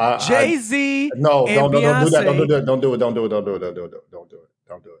off, Jay-Z no, and don't do that. Don't do Beyonce. that. Don't do it. Don't do it. Don't do it. Don't do it. Don't do it.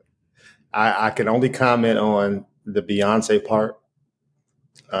 Don't do it. I can only comment on the Beyonce part.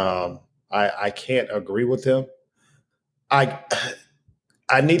 I can't agree with him. I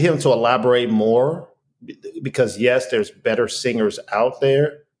I need him to elaborate more because yes, there's better singers out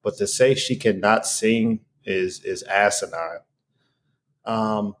there, but to say she cannot sing is asinine.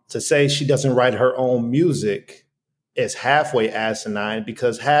 To say she doesn't write her own music is halfway asinine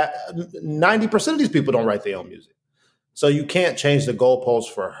because 90% of these people don't write their own music. So you can't change the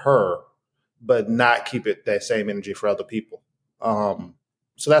goalposts for her, but not keep it that same energy for other people.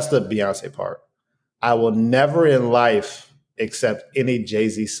 So that's the Beyonce part. I will never in life accept any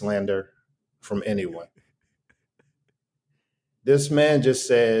Jay-Z slander from anyone. This man just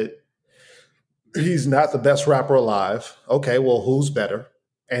said he's not the best rapper alive. Okay, well, who's better?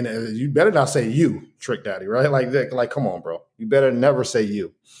 And you better not say you, Trick Daddy, right? Like, come on, bro. You better never say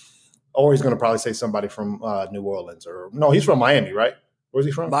you. Or he's going to probably say somebody from New Orleans or no, he's from Miami, right? Where's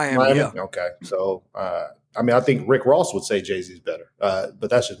he from? Miami, yeah. Okay, so I think Rick Ross would say Jay-Z's better, but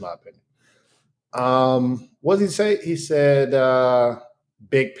that's just my opinion. What did he say? He said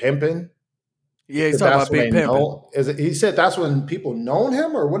Big Pimpin'. Yeah, he's talking about Big Pimpin'. He said that's when people known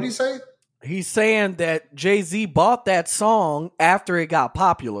him, or what did he say? He's saying that Jay-Z bought that song after it got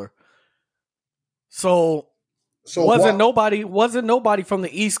popular. So wasn't nobody from the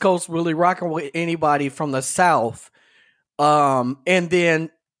East Coast really rocking with anybody from the South. And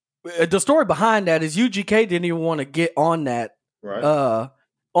then the story behind that is UGK didn't even want to get on that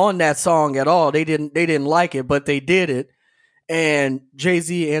on that song at all. They didn't like it, but they did it. And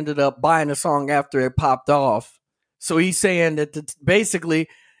Jay-Z ended up buying the song after it popped off. So he's saying that basically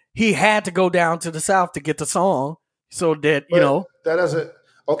he had to go down to the South to get the song so that, that doesn't.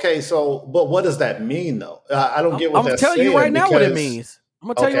 Okay, so, but what does that mean, though? I don't get what that's saying. I'm telling you right now what it means. I'm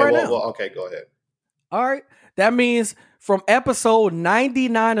going to tell you right now. Well, okay, go ahead. All right. That means from episode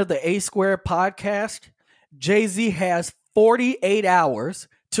 99 of the A Squared podcast, Jay-Z has 48 hours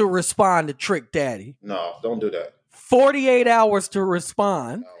to respond to Trick Daddy. No, don't do that. 48 hours to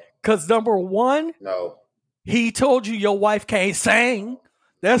respond. Because number one, he told you your wife can't sing.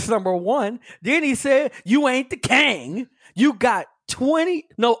 That's number one. Then he said, you ain't the king. You got 20.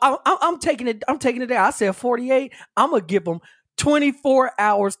 No, I'm taking it. I'm taking it there. I said 48. I'm going to give him 24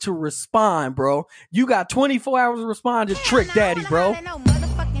 hours to respond, bro. You got 24 hours to respond to Trick Daddy, bro. No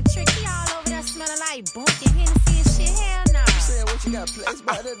motherfucking trick. He all over there smelling like bunk and Hennessy and shit. Hell no. You said what you got placed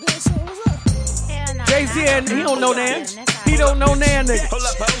by that dance? What's up? Hell no. Jay-Z, and he don't know Nan. He don't know Nan, nigga. Hold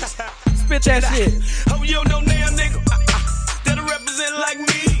up, ho. Spit that shit. Oh, you don't know Nan, nigga. That'll represent like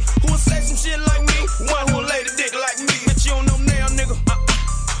me. Who'll say some shit like me? One who'll lay the dick like me. But you don't know Nan, nigga.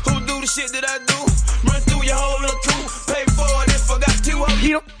 Who do the shit that I do? Run through your whole little crew. Pay for it if I got to.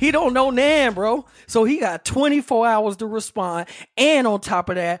 He don't know Nan, bro. So he got 24 hours to respond. And on top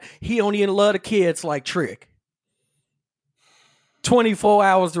of that, he don't even love the kids like Trick. 24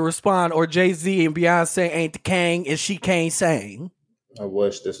 hours to respond, or Jay-Z and Beyonce ain't the king and she can't sing. I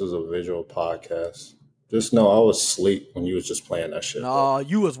wish this was a visual podcast. Just know I was asleep when you was just playing that shit. No,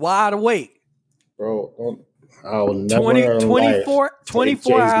 you was wide awake. Bro, I'll never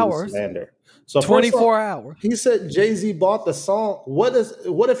 24 hours. Slander. So 24 hours. He said Jay-Z bought the song.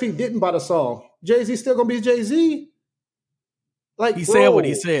 What if he didn't buy the song? Jay-Z still gonna be Jay-Z? Like he said what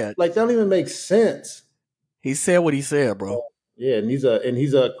he said. Like that don't even make sense. He said what he said, bro. Yeah, and he's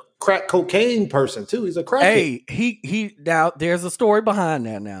a crack cocaine person too. He's a crackhead. Hey, he now there's a story behind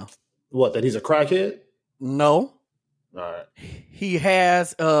that now. What, that he's a crackhead? No. All right. He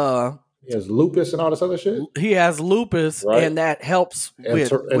has lupus and all this other shit? He has lupus, right? And that helps with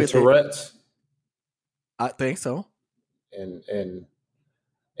Tourette's. I think so. And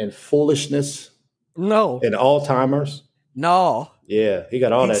foolishness. No. And Alzheimer's. No. Yeah, he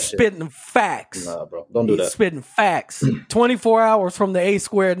got all that shit. Spitting facts. Nah, bro. Don't do that. Spitting facts. 24 hours from the A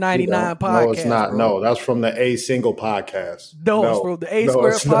Squared 99 podcast. No, it's not. Bro. No, that's from the A single podcast. No, it's from the A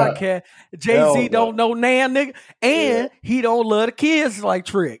Squared podcast. Jay-Z don't know Nan, nigga. And he don't love the kids like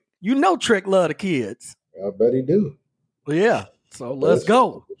Trick. You know Trick love the kids. I bet he do. Yeah. So I bet let's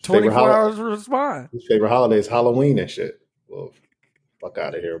go. his 24 hours to respond. his favorite holiday is Halloween and shit. Well, fuck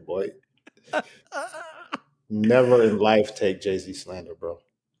out of here, boy. Never in life take Jay-Z slander, bro.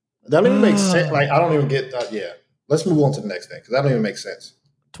 That don't even make sense. Like, I don't even get that. Yeah. Let's move on to the next thing because that don't even make sense.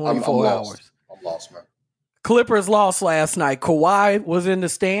 24 I'm hours. lost. I'm lost, man. Clippers lost last night. Kawhi was in the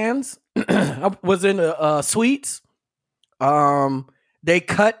stands, was in the suites. They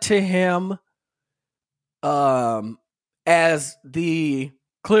cut to him as the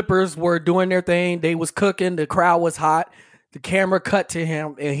Clippers were doing their thing. They was cooking. The crowd was hot. The camera cut to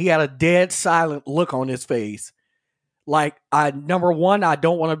him, and he had a dead silent look on his face. Like, number one, I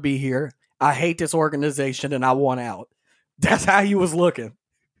don't want to be here. I hate this organization, and I want out. That's how he was looking.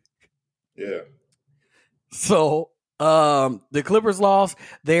 Yeah. So the Clippers lost.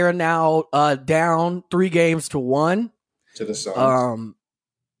 They are now down 3-1 to the Suns.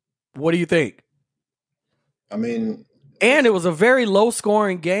 What do you think? I mean, and it was a very low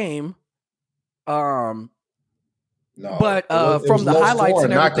scoring game. No, but from the highlights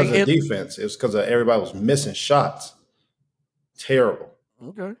scoring, and everything, not because of defense. It was because everybody was missing shots. Terrible.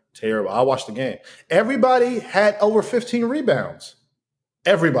 Okay. Terrible. I watched the game. Everybody had over 15 rebounds.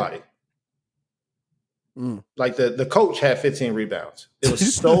 Everybody. Like the coach had 15 rebounds. There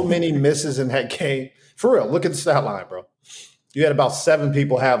was so many misses in that game. For real, look at the stat line, bro. You had about 7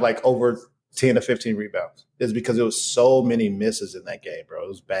 people have like over 10 to 15 rebounds. It's because there was so many misses in that game, bro. It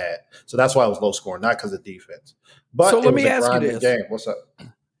was bad. So that's why it was low scoring, not because of defense. But so let me ask you this. Game. What's up?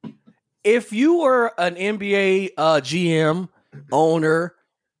 If you were an NBA GM, owner,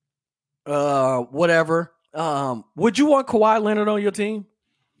 whatever, would you want Kawhi Leonard on your team?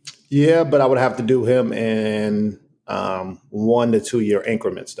 Yeah, but I would have to do him in 1 to 2 year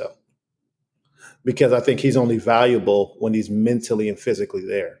increments, though, because I think he's only valuable when he's mentally and physically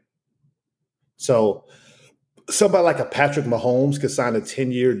there. So somebody like a Patrick Mahomes could sign a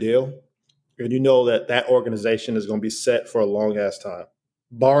 10-year deal, and you know that organization is going to be set for a long ass time,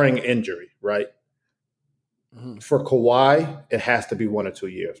 barring injury, right? Mm-hmm. For Kawhi, it has to be 1 or 2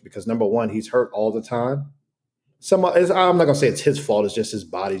 years because number one, he's hurt all the time. I'm not going to say it's his fault. It's just his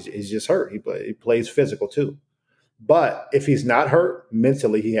body. He's just hurt. He plays physical too. But if he's not hurt,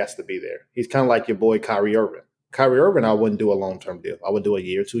 mentally he has to be there. He's kind of like your boy Kyrie Irving. Kyrie Irving, I wouldn't do a long-term deal. I would do a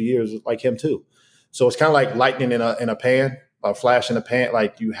year, 2 years like him too. So it's kind of like lightning in a pan, a flash in a pan.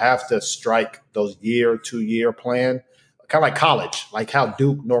 Like you have to strike those 2 year plan, kind of like college, like how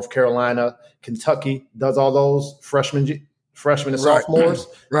Duke, North Carolina, Kentucky does all those freshmen and sophomores.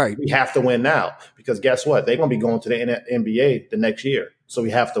 Right. We have to win now because guess what? They're going to be going to the NBA the next year. So we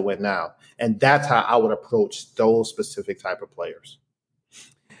have to win now. And that's how I would approach those specific type of players.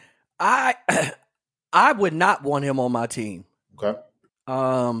 I would not want him on my team. Okay.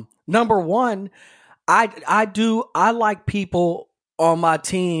 Number one, I like people on my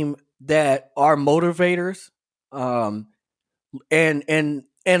team that are motivators, and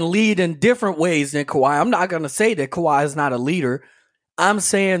lead in different ways than Kawhi. I'm not going to say that Kawhi is not a leader. I'm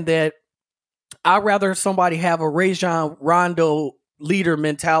saying that I'd rather somebody have a Rajon Rondo leader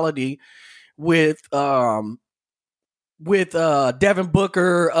mentality with Devin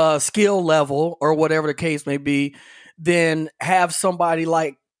Booker skill level or whatever the case may be than have somebody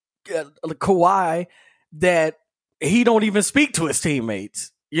like Kawhi that he don't even speak to his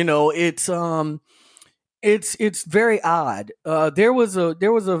teammates. You know, it's very odd. There was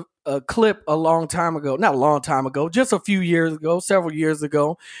a clip a long time ago, not a long time ago, just a few years ago, several years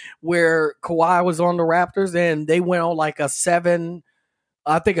ago, where Kawhi was on the Raptors and they went on like a 7-0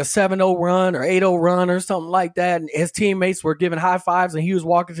 run or 8-0 run or something like that. And his teammates were giving high fives and he was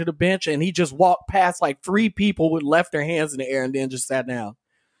walking to the bench and he just walked past like 3 people with left their hands in the air and then just sat down.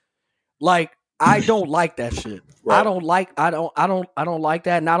 Like, I don't like that shit. Right. I don't like that.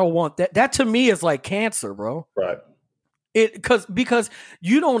 And I don't want that. That to me is like cancer, bro. Right. Because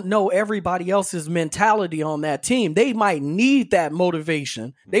you don't know everybody else's mentality on that team. They might need that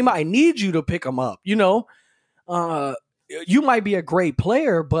motivation. They might need you to pick them up. You know, you might be a great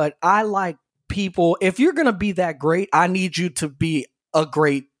player, but I like people. If you're going to be that great, I need you to be a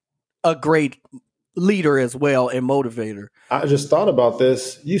great leader as well and motivator. I just thought about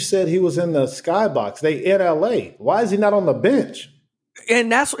this. You said he was in the skybox. They in LA. Why is he not on the bench? And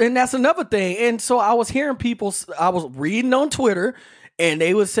that's another thing. And so I was hearing people, I was reading on Twitter and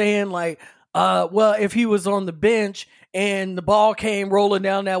they were saying like, well, if he was on the bench and the ball came rolling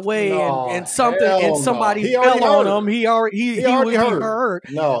down that way and somebody fell on him, he would be hurt.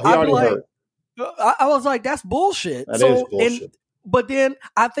 No, he already hurt. I was like, that's bullshit. That is bullshit. But then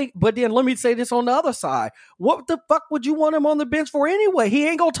let me say this on the other side. What the fuck would you want him on the bench for anyway? He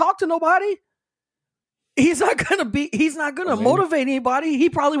ain't gonna talk to nobody. He's not gonna motivate anybody. He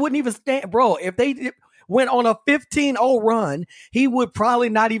probably wouldn't even stand, bro. If they went on a 15-0 run, he would probably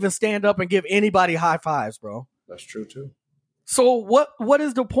not even stand up and give anybody high fives, bro. That's true too. So what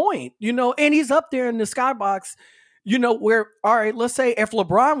is the point? And he's up there in the skybox, where, all right, let's say if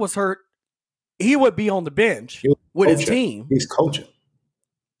LeBron was hurt, he would be on the bench with his team. He's coaching.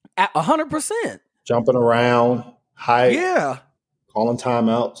 At 100%. Jumping around, height, yeah, calling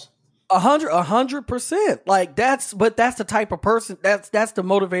timeouts. 100%. Like that's the type of person that's the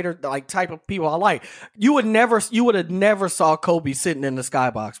motivator, like type of people I like. You would have never saw Kobe sitting in the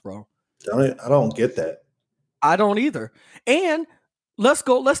skybox, bro. I don't get that. I don't either. And let's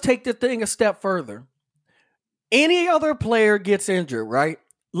take the thing a step further. Any other player gets injured, right?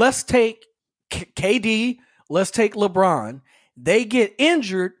 Let's take KD, let's take LeBron. They get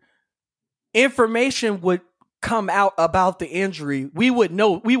injured, information would come out about the injury. We would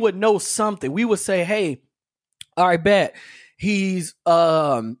know something. We would say, hey, all right, bet he's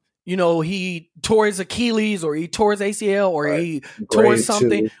he tore his Achilles or he tore his ACL or he tore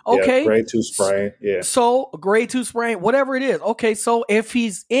something. Okay. Grade 2 sprain. Yeah. So grade 2 sprain, whatever it is. Okay. So if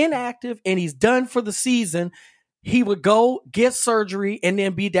he's inactive and he's done for the season, he would go get surgery and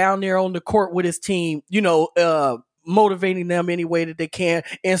then be down there on the court with his team, motivating them any way that they can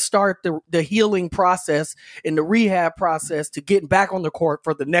and start the healing process and the rehab process to getting back on the court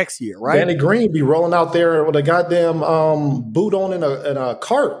for the next year, right? Danny Green be rolling out there with a goddamn boot on in a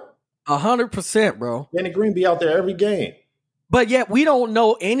cart. 100%, bro. Danny Green be out there every game. But yet we don't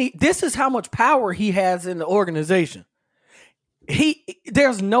know this is how much power he has in the organization.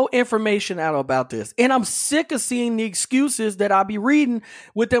 There's no information out about this. And I'm sick of seeing the excuses that I'll be reading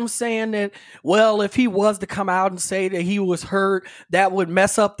with them saying that, well, if he was to come out and say that he was hurt, that would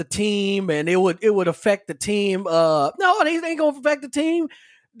mess up the team and it would affect the team. No, it ain't gonna affect the team.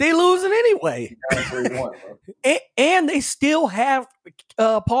 They losing anyway. and they still have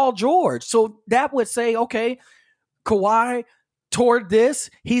Paul George. So that would say, okay, Kawhi toward this,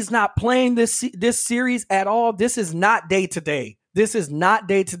 he's not playing this series at all. This is not day to day.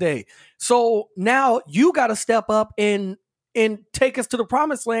 So now you got to step up and take us to the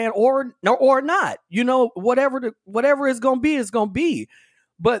promised land or not. Whatever it's going to be, it's going to be.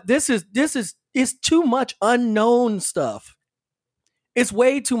 But it's too much unknown stuff. It's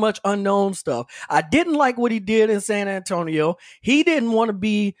way too much unknown stuff. I didn't like what he did in San Antonio. He didn't want to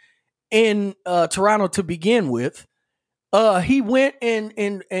be in Toronto to begin with. He went and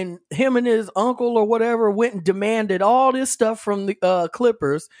him and his uncle or whatever went and demanded all this stuff from the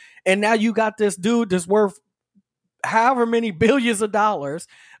Clippers. And now you got this dude that's worth however many billions of dollars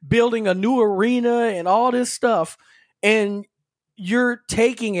building a new arena and all this stuff. And you're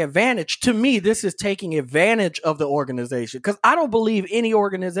taking advantage. To me, this is taking advantage of the organization because I don't believe any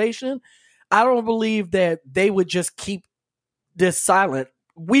organization. I don't believe that they would just keep this silent.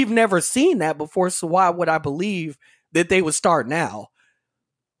 We've never seen that before. So why would I believe that they would start now?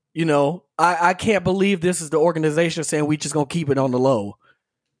 I can't believe this is the organization saying we just gonna keep it on the low.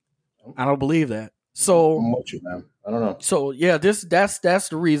 I don't believe that. So I'm with you, man. I don't know. So yeah, that's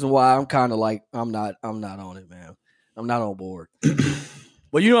the reason why I'm kind of like I'm not on it, man. I'm not on board.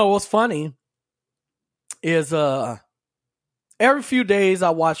 But what's funny is every few days I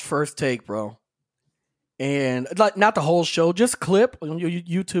watch First Take, bro, and like not the whole show, just clip on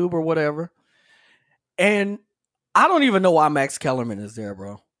YouTube or whatever, and I don't even know why Max Kellerman is there,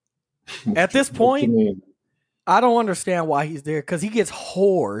 bro. At this point, I don't understand why he's there because he gets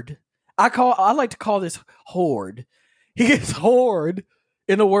whored. I like to call this horde. He gets whored,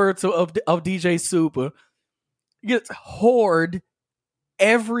 in the words of DJ Super. He gets whored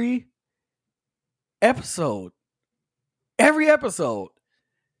every episode. Every episode.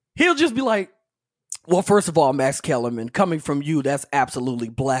 He'll just be like, well, first of all, Max Kellerman, coming from you, that's absolutely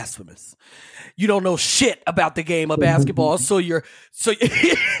blasphemous. You don't know shit about the game of basketball, so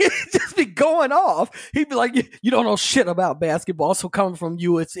just be going off. He'd be like, you don't know shit about basketball, so coming from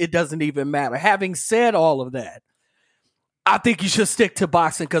you, it doesn't even matter. Having said all of that, I think you should stick to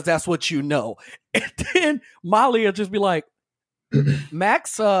boxing because that's what you know. And then Molly will just be like,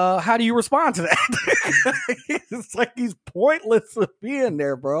 Max, how do you respond to that? It's like he's pointless of being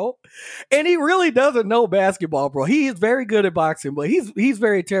there, bro. And he really doesn't know basketball, bro. He is very good at boxing, but he's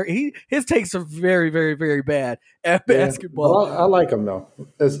very terrible. His takes are very, very, very bad at basketball. Well, I like him though.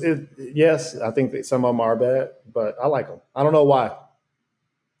 Yes, I think that some of them are bad, but I like him. I don't know why.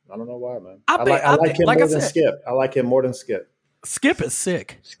 Man. I like him more than Skip. I like him more than Skip. Skip is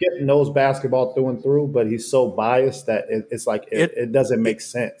sick. Skip knows basketball through and through, but he's so biased that it's like It it doesn't it make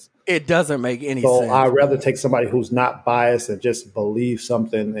sense. it doesn't make any So I'd sense, rather bro. take somebody who's not biased and just believes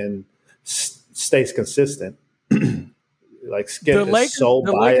something and stays consistent. Like The Skip is Lakers, so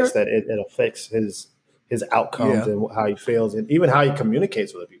the Lakers, biased that it affects his outcomes yeah. and how he feels and even how he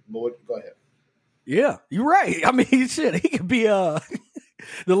communicates with people. But go ahead. Yeah, you're right. I mean, shit, he could be the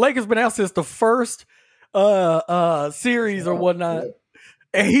Lakers been out since the first series or whatnot. Yeah.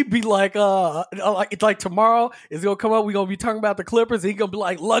 And he'd be like it's like tomorrow is gonna come up. We're gonna be talking about the Clippers. He gonna be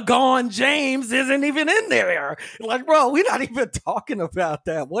like, LeBron James isn't even in there. Like, bro, we're not even talking about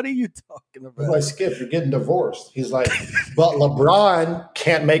that. What are you talking It's about? like Skip, you're getting divorced. He's like, but LeBron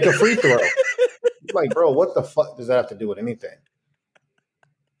can't make a free throw. Like, bro, what the fuck does that have to do with anything?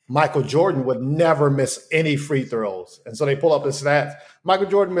 Michael Jordan would never miss any free throws. And so they pull up the stats. Michael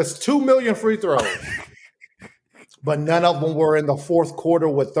Jordan missed 2 million free throws, but none of them were in the fourth quarter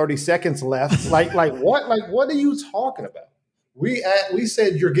with 30 seconds left. Like what? Like, what are you talking about? We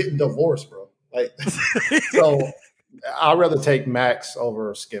said you're getting divorced, bro. Like, so I'd rather take Max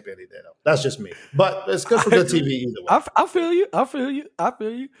over Skip any day, though. That's just me. But it's good for good TV either way. I feel you. I feel you. I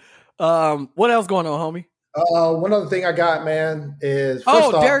feel you. What else going on, homie? One other thing I got, man, is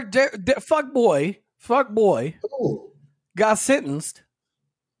Oh, first off, fuck boy, ooh, got sentenced.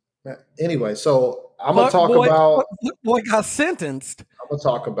 anyway, so Fuck boy got sentenced. I'm gonna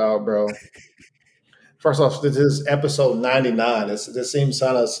talk about, bro. First off, this is episode 99. This seems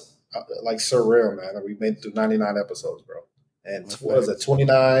kind of like surreal, man. We made it through 99 episodes, bro. And That's what was facts. it,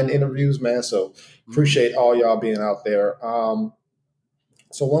 29 interviews, man? So appreciate all y'all being out there.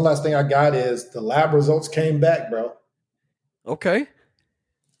 So one last thing I got is the lab results came back, bro. Okay.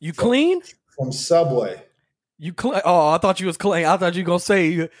 You From, clean? from Subway. You clean? Oh, I thought you was clean. I thought you gonna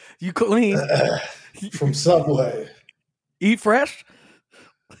say you clean. From Subway. Eat fresh.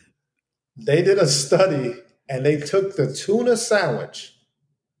 They did a study and they took the tuna sandwich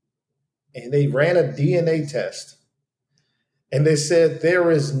and they ran a DNA test. And they said there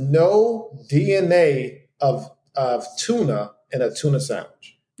is no DNA of tuna in a tuna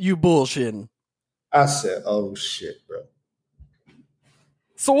sandwich. You bullshitting. I said, oh shit, bro.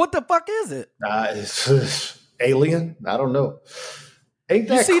 So what the fuck is it? It's alien? I don't know. Ain't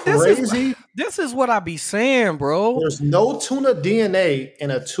You that see, crazy? this is what I be saying, bro. There's no tuna DNA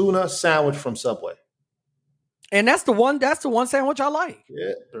in a tuna sandwich from Subway. And that's the one sandwich I like.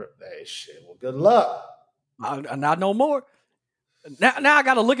 Yeah. Hey, shit. Well, good luck. Not no more. Now I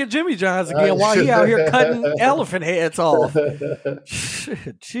got to look at Jimmy John's again while he out here cutting elephant heads off.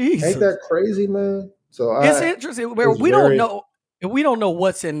 Shit, Jesus. Ain't that crazy, man? So It's interesting. We don't know. We don't know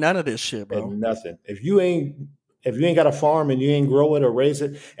what's in none of this shit, bro. Nothing. If you ain't got a farm and you ain't grow it or raise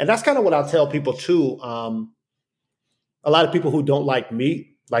it, and that's kind of what I tell people too. A lot of people who don't like meat,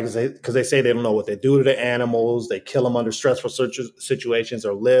 like because they say they don't know what they do to the animals, they kill them under stressful situations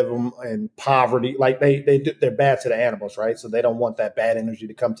or live them in poverty. Like they're bad to the animals, right? So they don't want that bad energy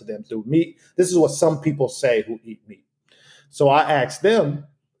to come to them through meat. This is what some people say who eat meat. So I asked them.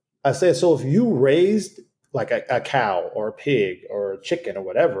 I said, so if you raised like a cow or a pig or a chicken or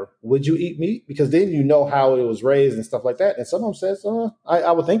whatever, would you eat meat? Because then you know how it was raised and stuff like that. And some of them says,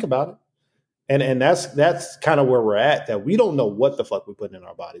 I would think about it. And that's kind of where we're at, that we don't know what the fuck we put in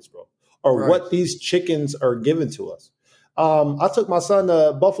our bodies, bro, or what these chickens are given to us. I took my son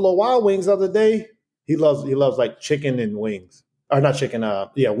to Buffalo Wild Wings the other day. He loves like chicken and wings. Or not chicken,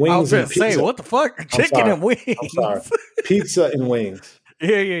 wings. I was and gonna say, what the fuck? Chicken and wings. I'm sorry. Pizza and wings.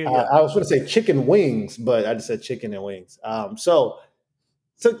 Yeah. I was going to say chicken wings, but I just said chicken and wings. So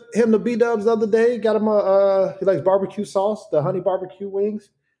took him to B-Dubs the other day. Got him he likes barbecue sauce, the honey barbecue wings.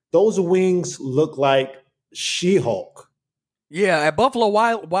 Those wings look like She-Hulk. Yeah, at Buffalo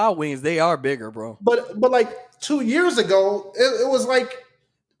Wild Wings, they are bigger, bro. But like 2 years ago, it was like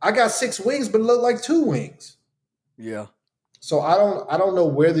I got 6 wings, but it looked like 2 wings. Yeah. So I don't know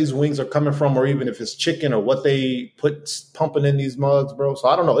where these wings are coming from, or even if it's chicken or what they put pumping in these mugs, bro. So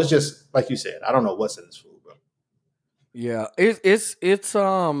I don't know. It's just like you said. I don't know what's in this food, bro. Yeah, it's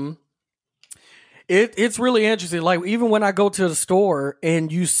really interesting. Like even when I go to the store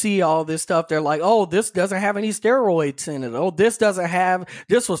and you see all this stuff, they're like, "Oh, this doesn't have any steroids in it. Oh, this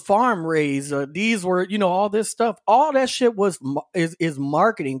was farm raised. These were, all this stuff. All that shit is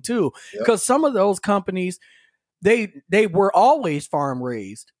marketing too, because some of those companies they were always farm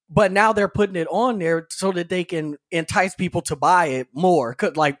raised, but now they're putting it on there so that they can entice people to buy it more,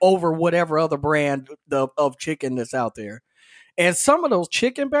 like over whatever other brand of chicken that's out there. And some of those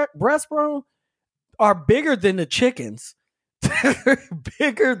chicken breasts, bro, are bigger than the chickens.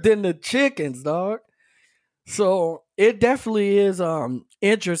 Bigger than the chickens, dog. So it definitely is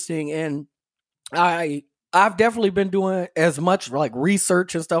interesting, and I I've definitely been doing as much like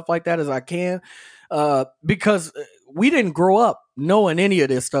research and stuff like that as I can, because we didn't grow up knowing any of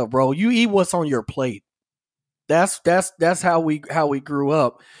this stuff, bro. You eat what's on your plate. That's how we grew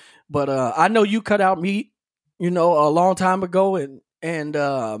up. But I know you cut out meat, a long time ago, and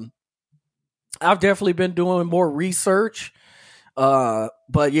I've definitely been doing more research.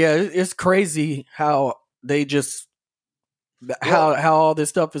 But yeah, it's crazy how they just Well, how all this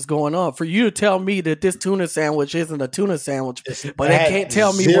stuff is going on. For you to tell me that this tuna sandwich isn't a tuna sandwich, it but they can't had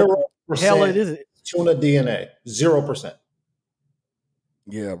tell me what zero the hell it percent is. tuna DNA, 0%.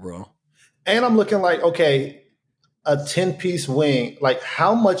 Yeah, bro. And I'm looking like, okay, a 10-piece wing, like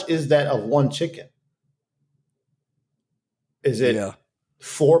how much is that of one chicken? Is Yeah. it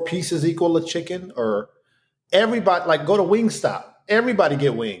 4 pieces equal a chicken? Or everybody, like, go to Wingstop, everybody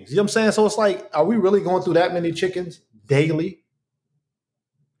get wings. You know what I'm saying? So it's like, are we really going through that many chickens daily?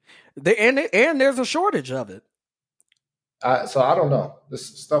 And there's a shortage of it. So I don't know. This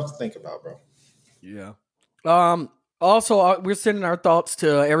is stuff to think about, bro. Yeah. Um. Also, we're sending our thoughts to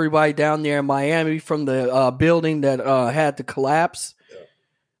everybody down there in Miami from the building that had to collapse. Yeah. It's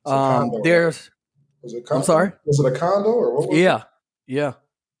a condo, right? There's. Was it I'm sorry. Was it a condo or what was it? Yeah. Yeah.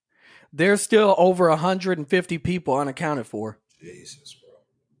 There's still over 150 people unaccounted for. Jesus, bro.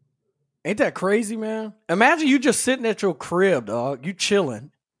 Ain't that crazy, man? Imagine you just sitting at your crib, dog. You chilling,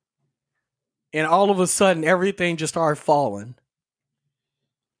 and all of a sudden everything just started falling.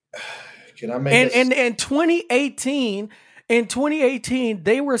 Can I make And us? in 2018,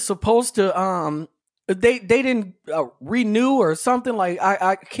 they were supposed to they didn't renew or something, like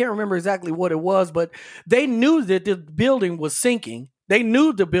I can't remember exactly what it was, but they knew that the building was sinking. They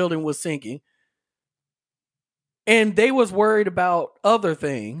knew the building was sinking, and they was worried about other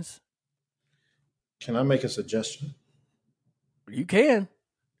things. Can I make a suggestion You can.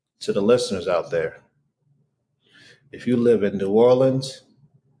 to the listeners out there? If you live in New Orleans,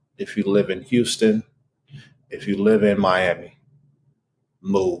 if you live in Houston, if you live in Miami,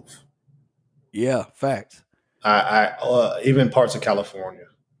 move. Yeah, facts. Even parts of California.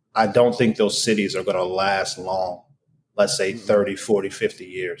 I don't think those cities are going to last long. Let's say Mm-mm. 30, 40, 50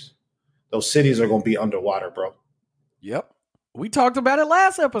 years. Those cities are going to be underwater, bro. Yep. We talked about it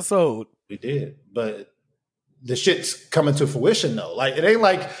last episode. We did. But the shit's coming to fruition, though. Like, it ain't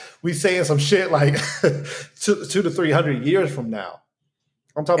like we saying some shit like 200 to 300 years from now.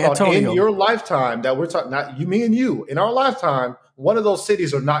 I'm talking about in Antonio. your lifetime that we're talking, not you, me, and you. In our lifetime, one of those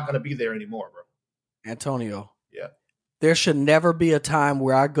cities are not going to be there anymore, bro. Antonio. Yeah. There should never be a time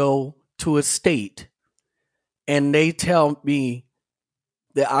where I go to a state and they tell me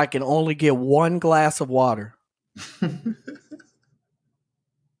that I can only get one glass of water.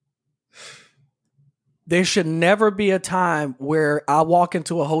 There should never be a time where I walk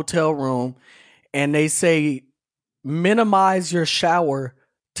into a hotel room and they say, minimize your shower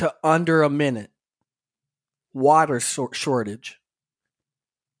to under a minute. Water shortage.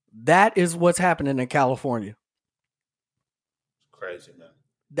 That is what's happening in California. Crazy, man.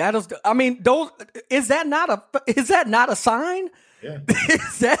 That is, I mean, is that not a sign? Yeah.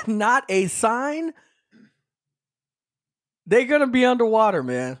 Is that not a sign? They're gonna be underwater,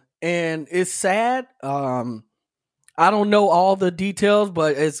 man, and it's sad. I don't know all the details,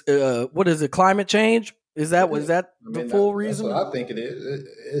 but it's what is it? Climate change? Is that Yeah. the full That's what reason? I think it is.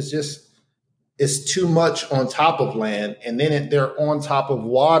 It's just it's too much on top of land, and then they're on top of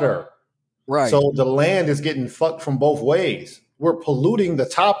water. Right, So the land is getting fucked from both ways. We're polluting the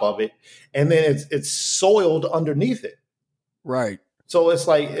top of it, and then it's soiled underneath it. right. So it's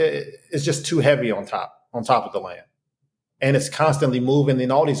like it's just too heavy on top of the land, and it's constantly moving.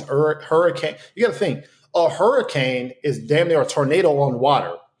 And all these hurricane. You got to think a hurricane is damn near a tornado on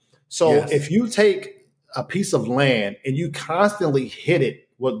water. So Yes, if you take a piece of land and you constantly hit it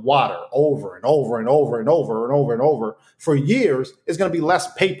with water over and over and over and over and over and over for years, it's going to be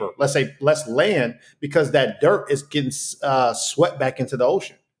less paper, let's say less land, because that dirt is getting swept back into the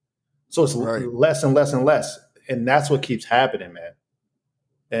ocean. So it's right. less and less and less, and that's what keeps happening, man.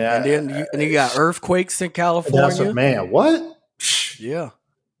 And, And then you got earthquakes in that's what, California. man. What? Yeah,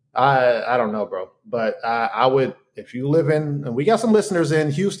 I don't know, bro. But I would, if you live in, and we got some listeners in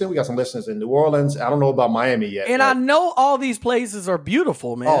Houston, we got some listeners in New Orleans. I don't know about Miami yet, and I but know all these places are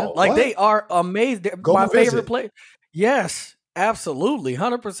beautiful, man. oh, Like they what? are amazing. They're Go my favorite visit. place. Yes, absolutely,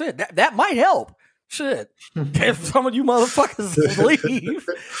 100%. That might help. Shit, if some of you motherfuckers leave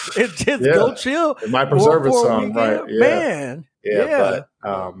and just Yeah, go chill it might preserve its for a song, right? weekend, Yeah, man. yeah. Yeah,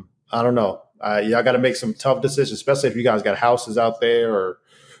 But I don't know. Y'all got to make some tough decisions, especially if you guys got houses out there or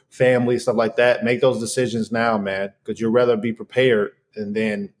family, stuff like that. Make those decisions now, man, because you'd rather be prepared, and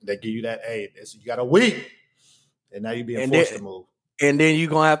then they give you that, hey, you got a week, and now you're being forced to move. And then you're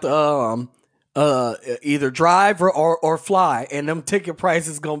gonna have to either drive or fly, and them ticket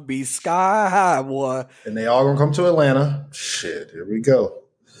prices gonna be sky high, boy. And they all gonna come to Atlanta. Shit, here we go.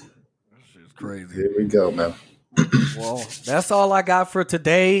 It's crazy. Here we go, man. Well, that's all I got for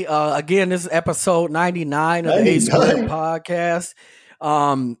today. Again, this is episode 99 of the A Squared podcast.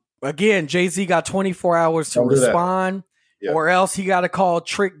 Again, Jay-Z got 24 hours to respond, or else he got to call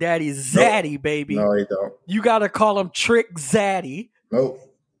Trick Daddy Zaddy, baby. No, he don't. You got to call him Trick Zaddy. Nope.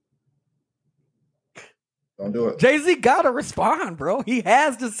 Don't do it. Jay-Z got to respond, bro. He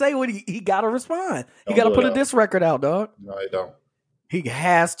has to say what he got to respond. He got to put a diss record out, dog. No, he don't. He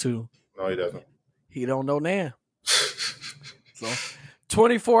has to. No, he doesn't. He don't know now. So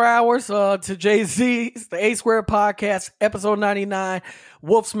 24 hours to Jay-Z. It's the A Squared podcast, episode 99.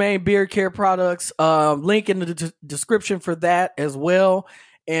 Wolf's Mane Beard Care Products. Link in the description for that as well.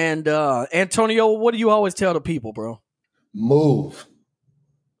 And Antonio, what do you always tell the people, bro? Move.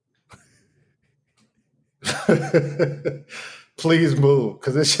 Please move,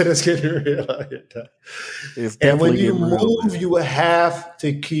 because this shit is getting real out here. And when you move, you have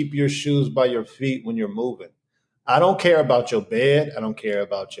to keep your shoes by your feet when you're moving. I don't care about your bed. I don't care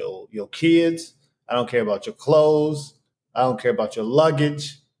about your kids. I don't care about your clothes. I don't care about your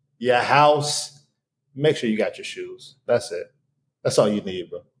luggage, your house. Make sure you got your shoes. That's it. That's all you need,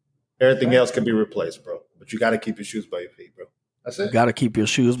 bro. Everything else can be replaced, bro. But you got to keep your shoes by your feet, bro. That's it. You got to keep your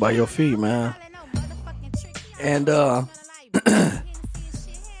shoes by your feet, man. And,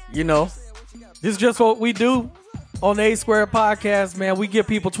 you know, this is just what we do on the A Squared podcast, man. We give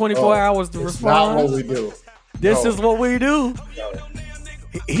people 24 hours to respond. Not what we do. This is what we do. No.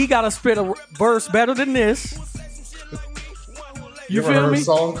 He got to spit a verse better than this. You ever feel heard me?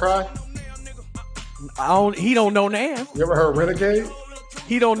 Song Cry? He don't know Nan. You ever heard Renegade?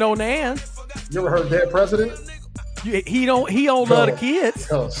 He don't know Nan. You ever heard Dead President? He don't love the kids.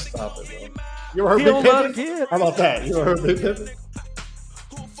 Oh, stop it, bro. You ever heard He Big don't love the Pimpin'? kids. How about that? You ever heard Big Pimpin'?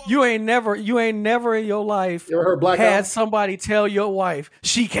 You ain't never in your life You ever heard Black had Album? somebody tell your wife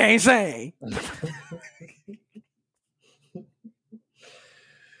she can't sing.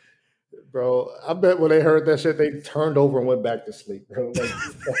 Bro, I bet when they heard that shit, they turned over and went back to sleep, bro. Like,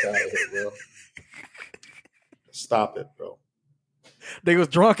 fuck out of here, bro. Stop it, bro. They was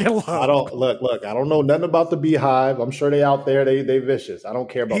drunk and low. I don't look. I don't know nothing about the Beehive. I'm sure they out there. They vicious. I don't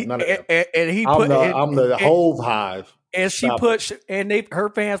care about none of them. I'm the Hove Hive. And her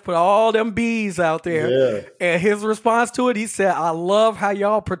fans put all them bees out there. Yeah. And his response to it, he said, "I love how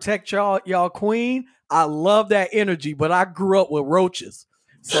y'all protect y'all queen. I love that energy, but I grew up with roaches."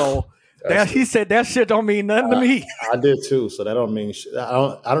 So he said that shit don't mean nothing to me. I did too. So that don't mean shit. I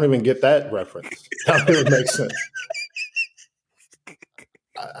don't even get that reference. That don't even make sense.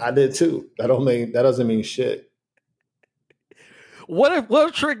 I did too. That doesn't mean shit. What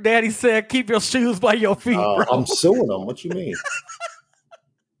if Trick Daddy said, "Keep your shoes by your feet"? Bro? I'm suing them. What you mean?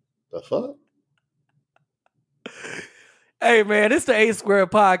 The fuck? Hey man, it's the A Squared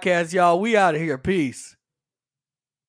podcast, y'all. We out of here. Peace.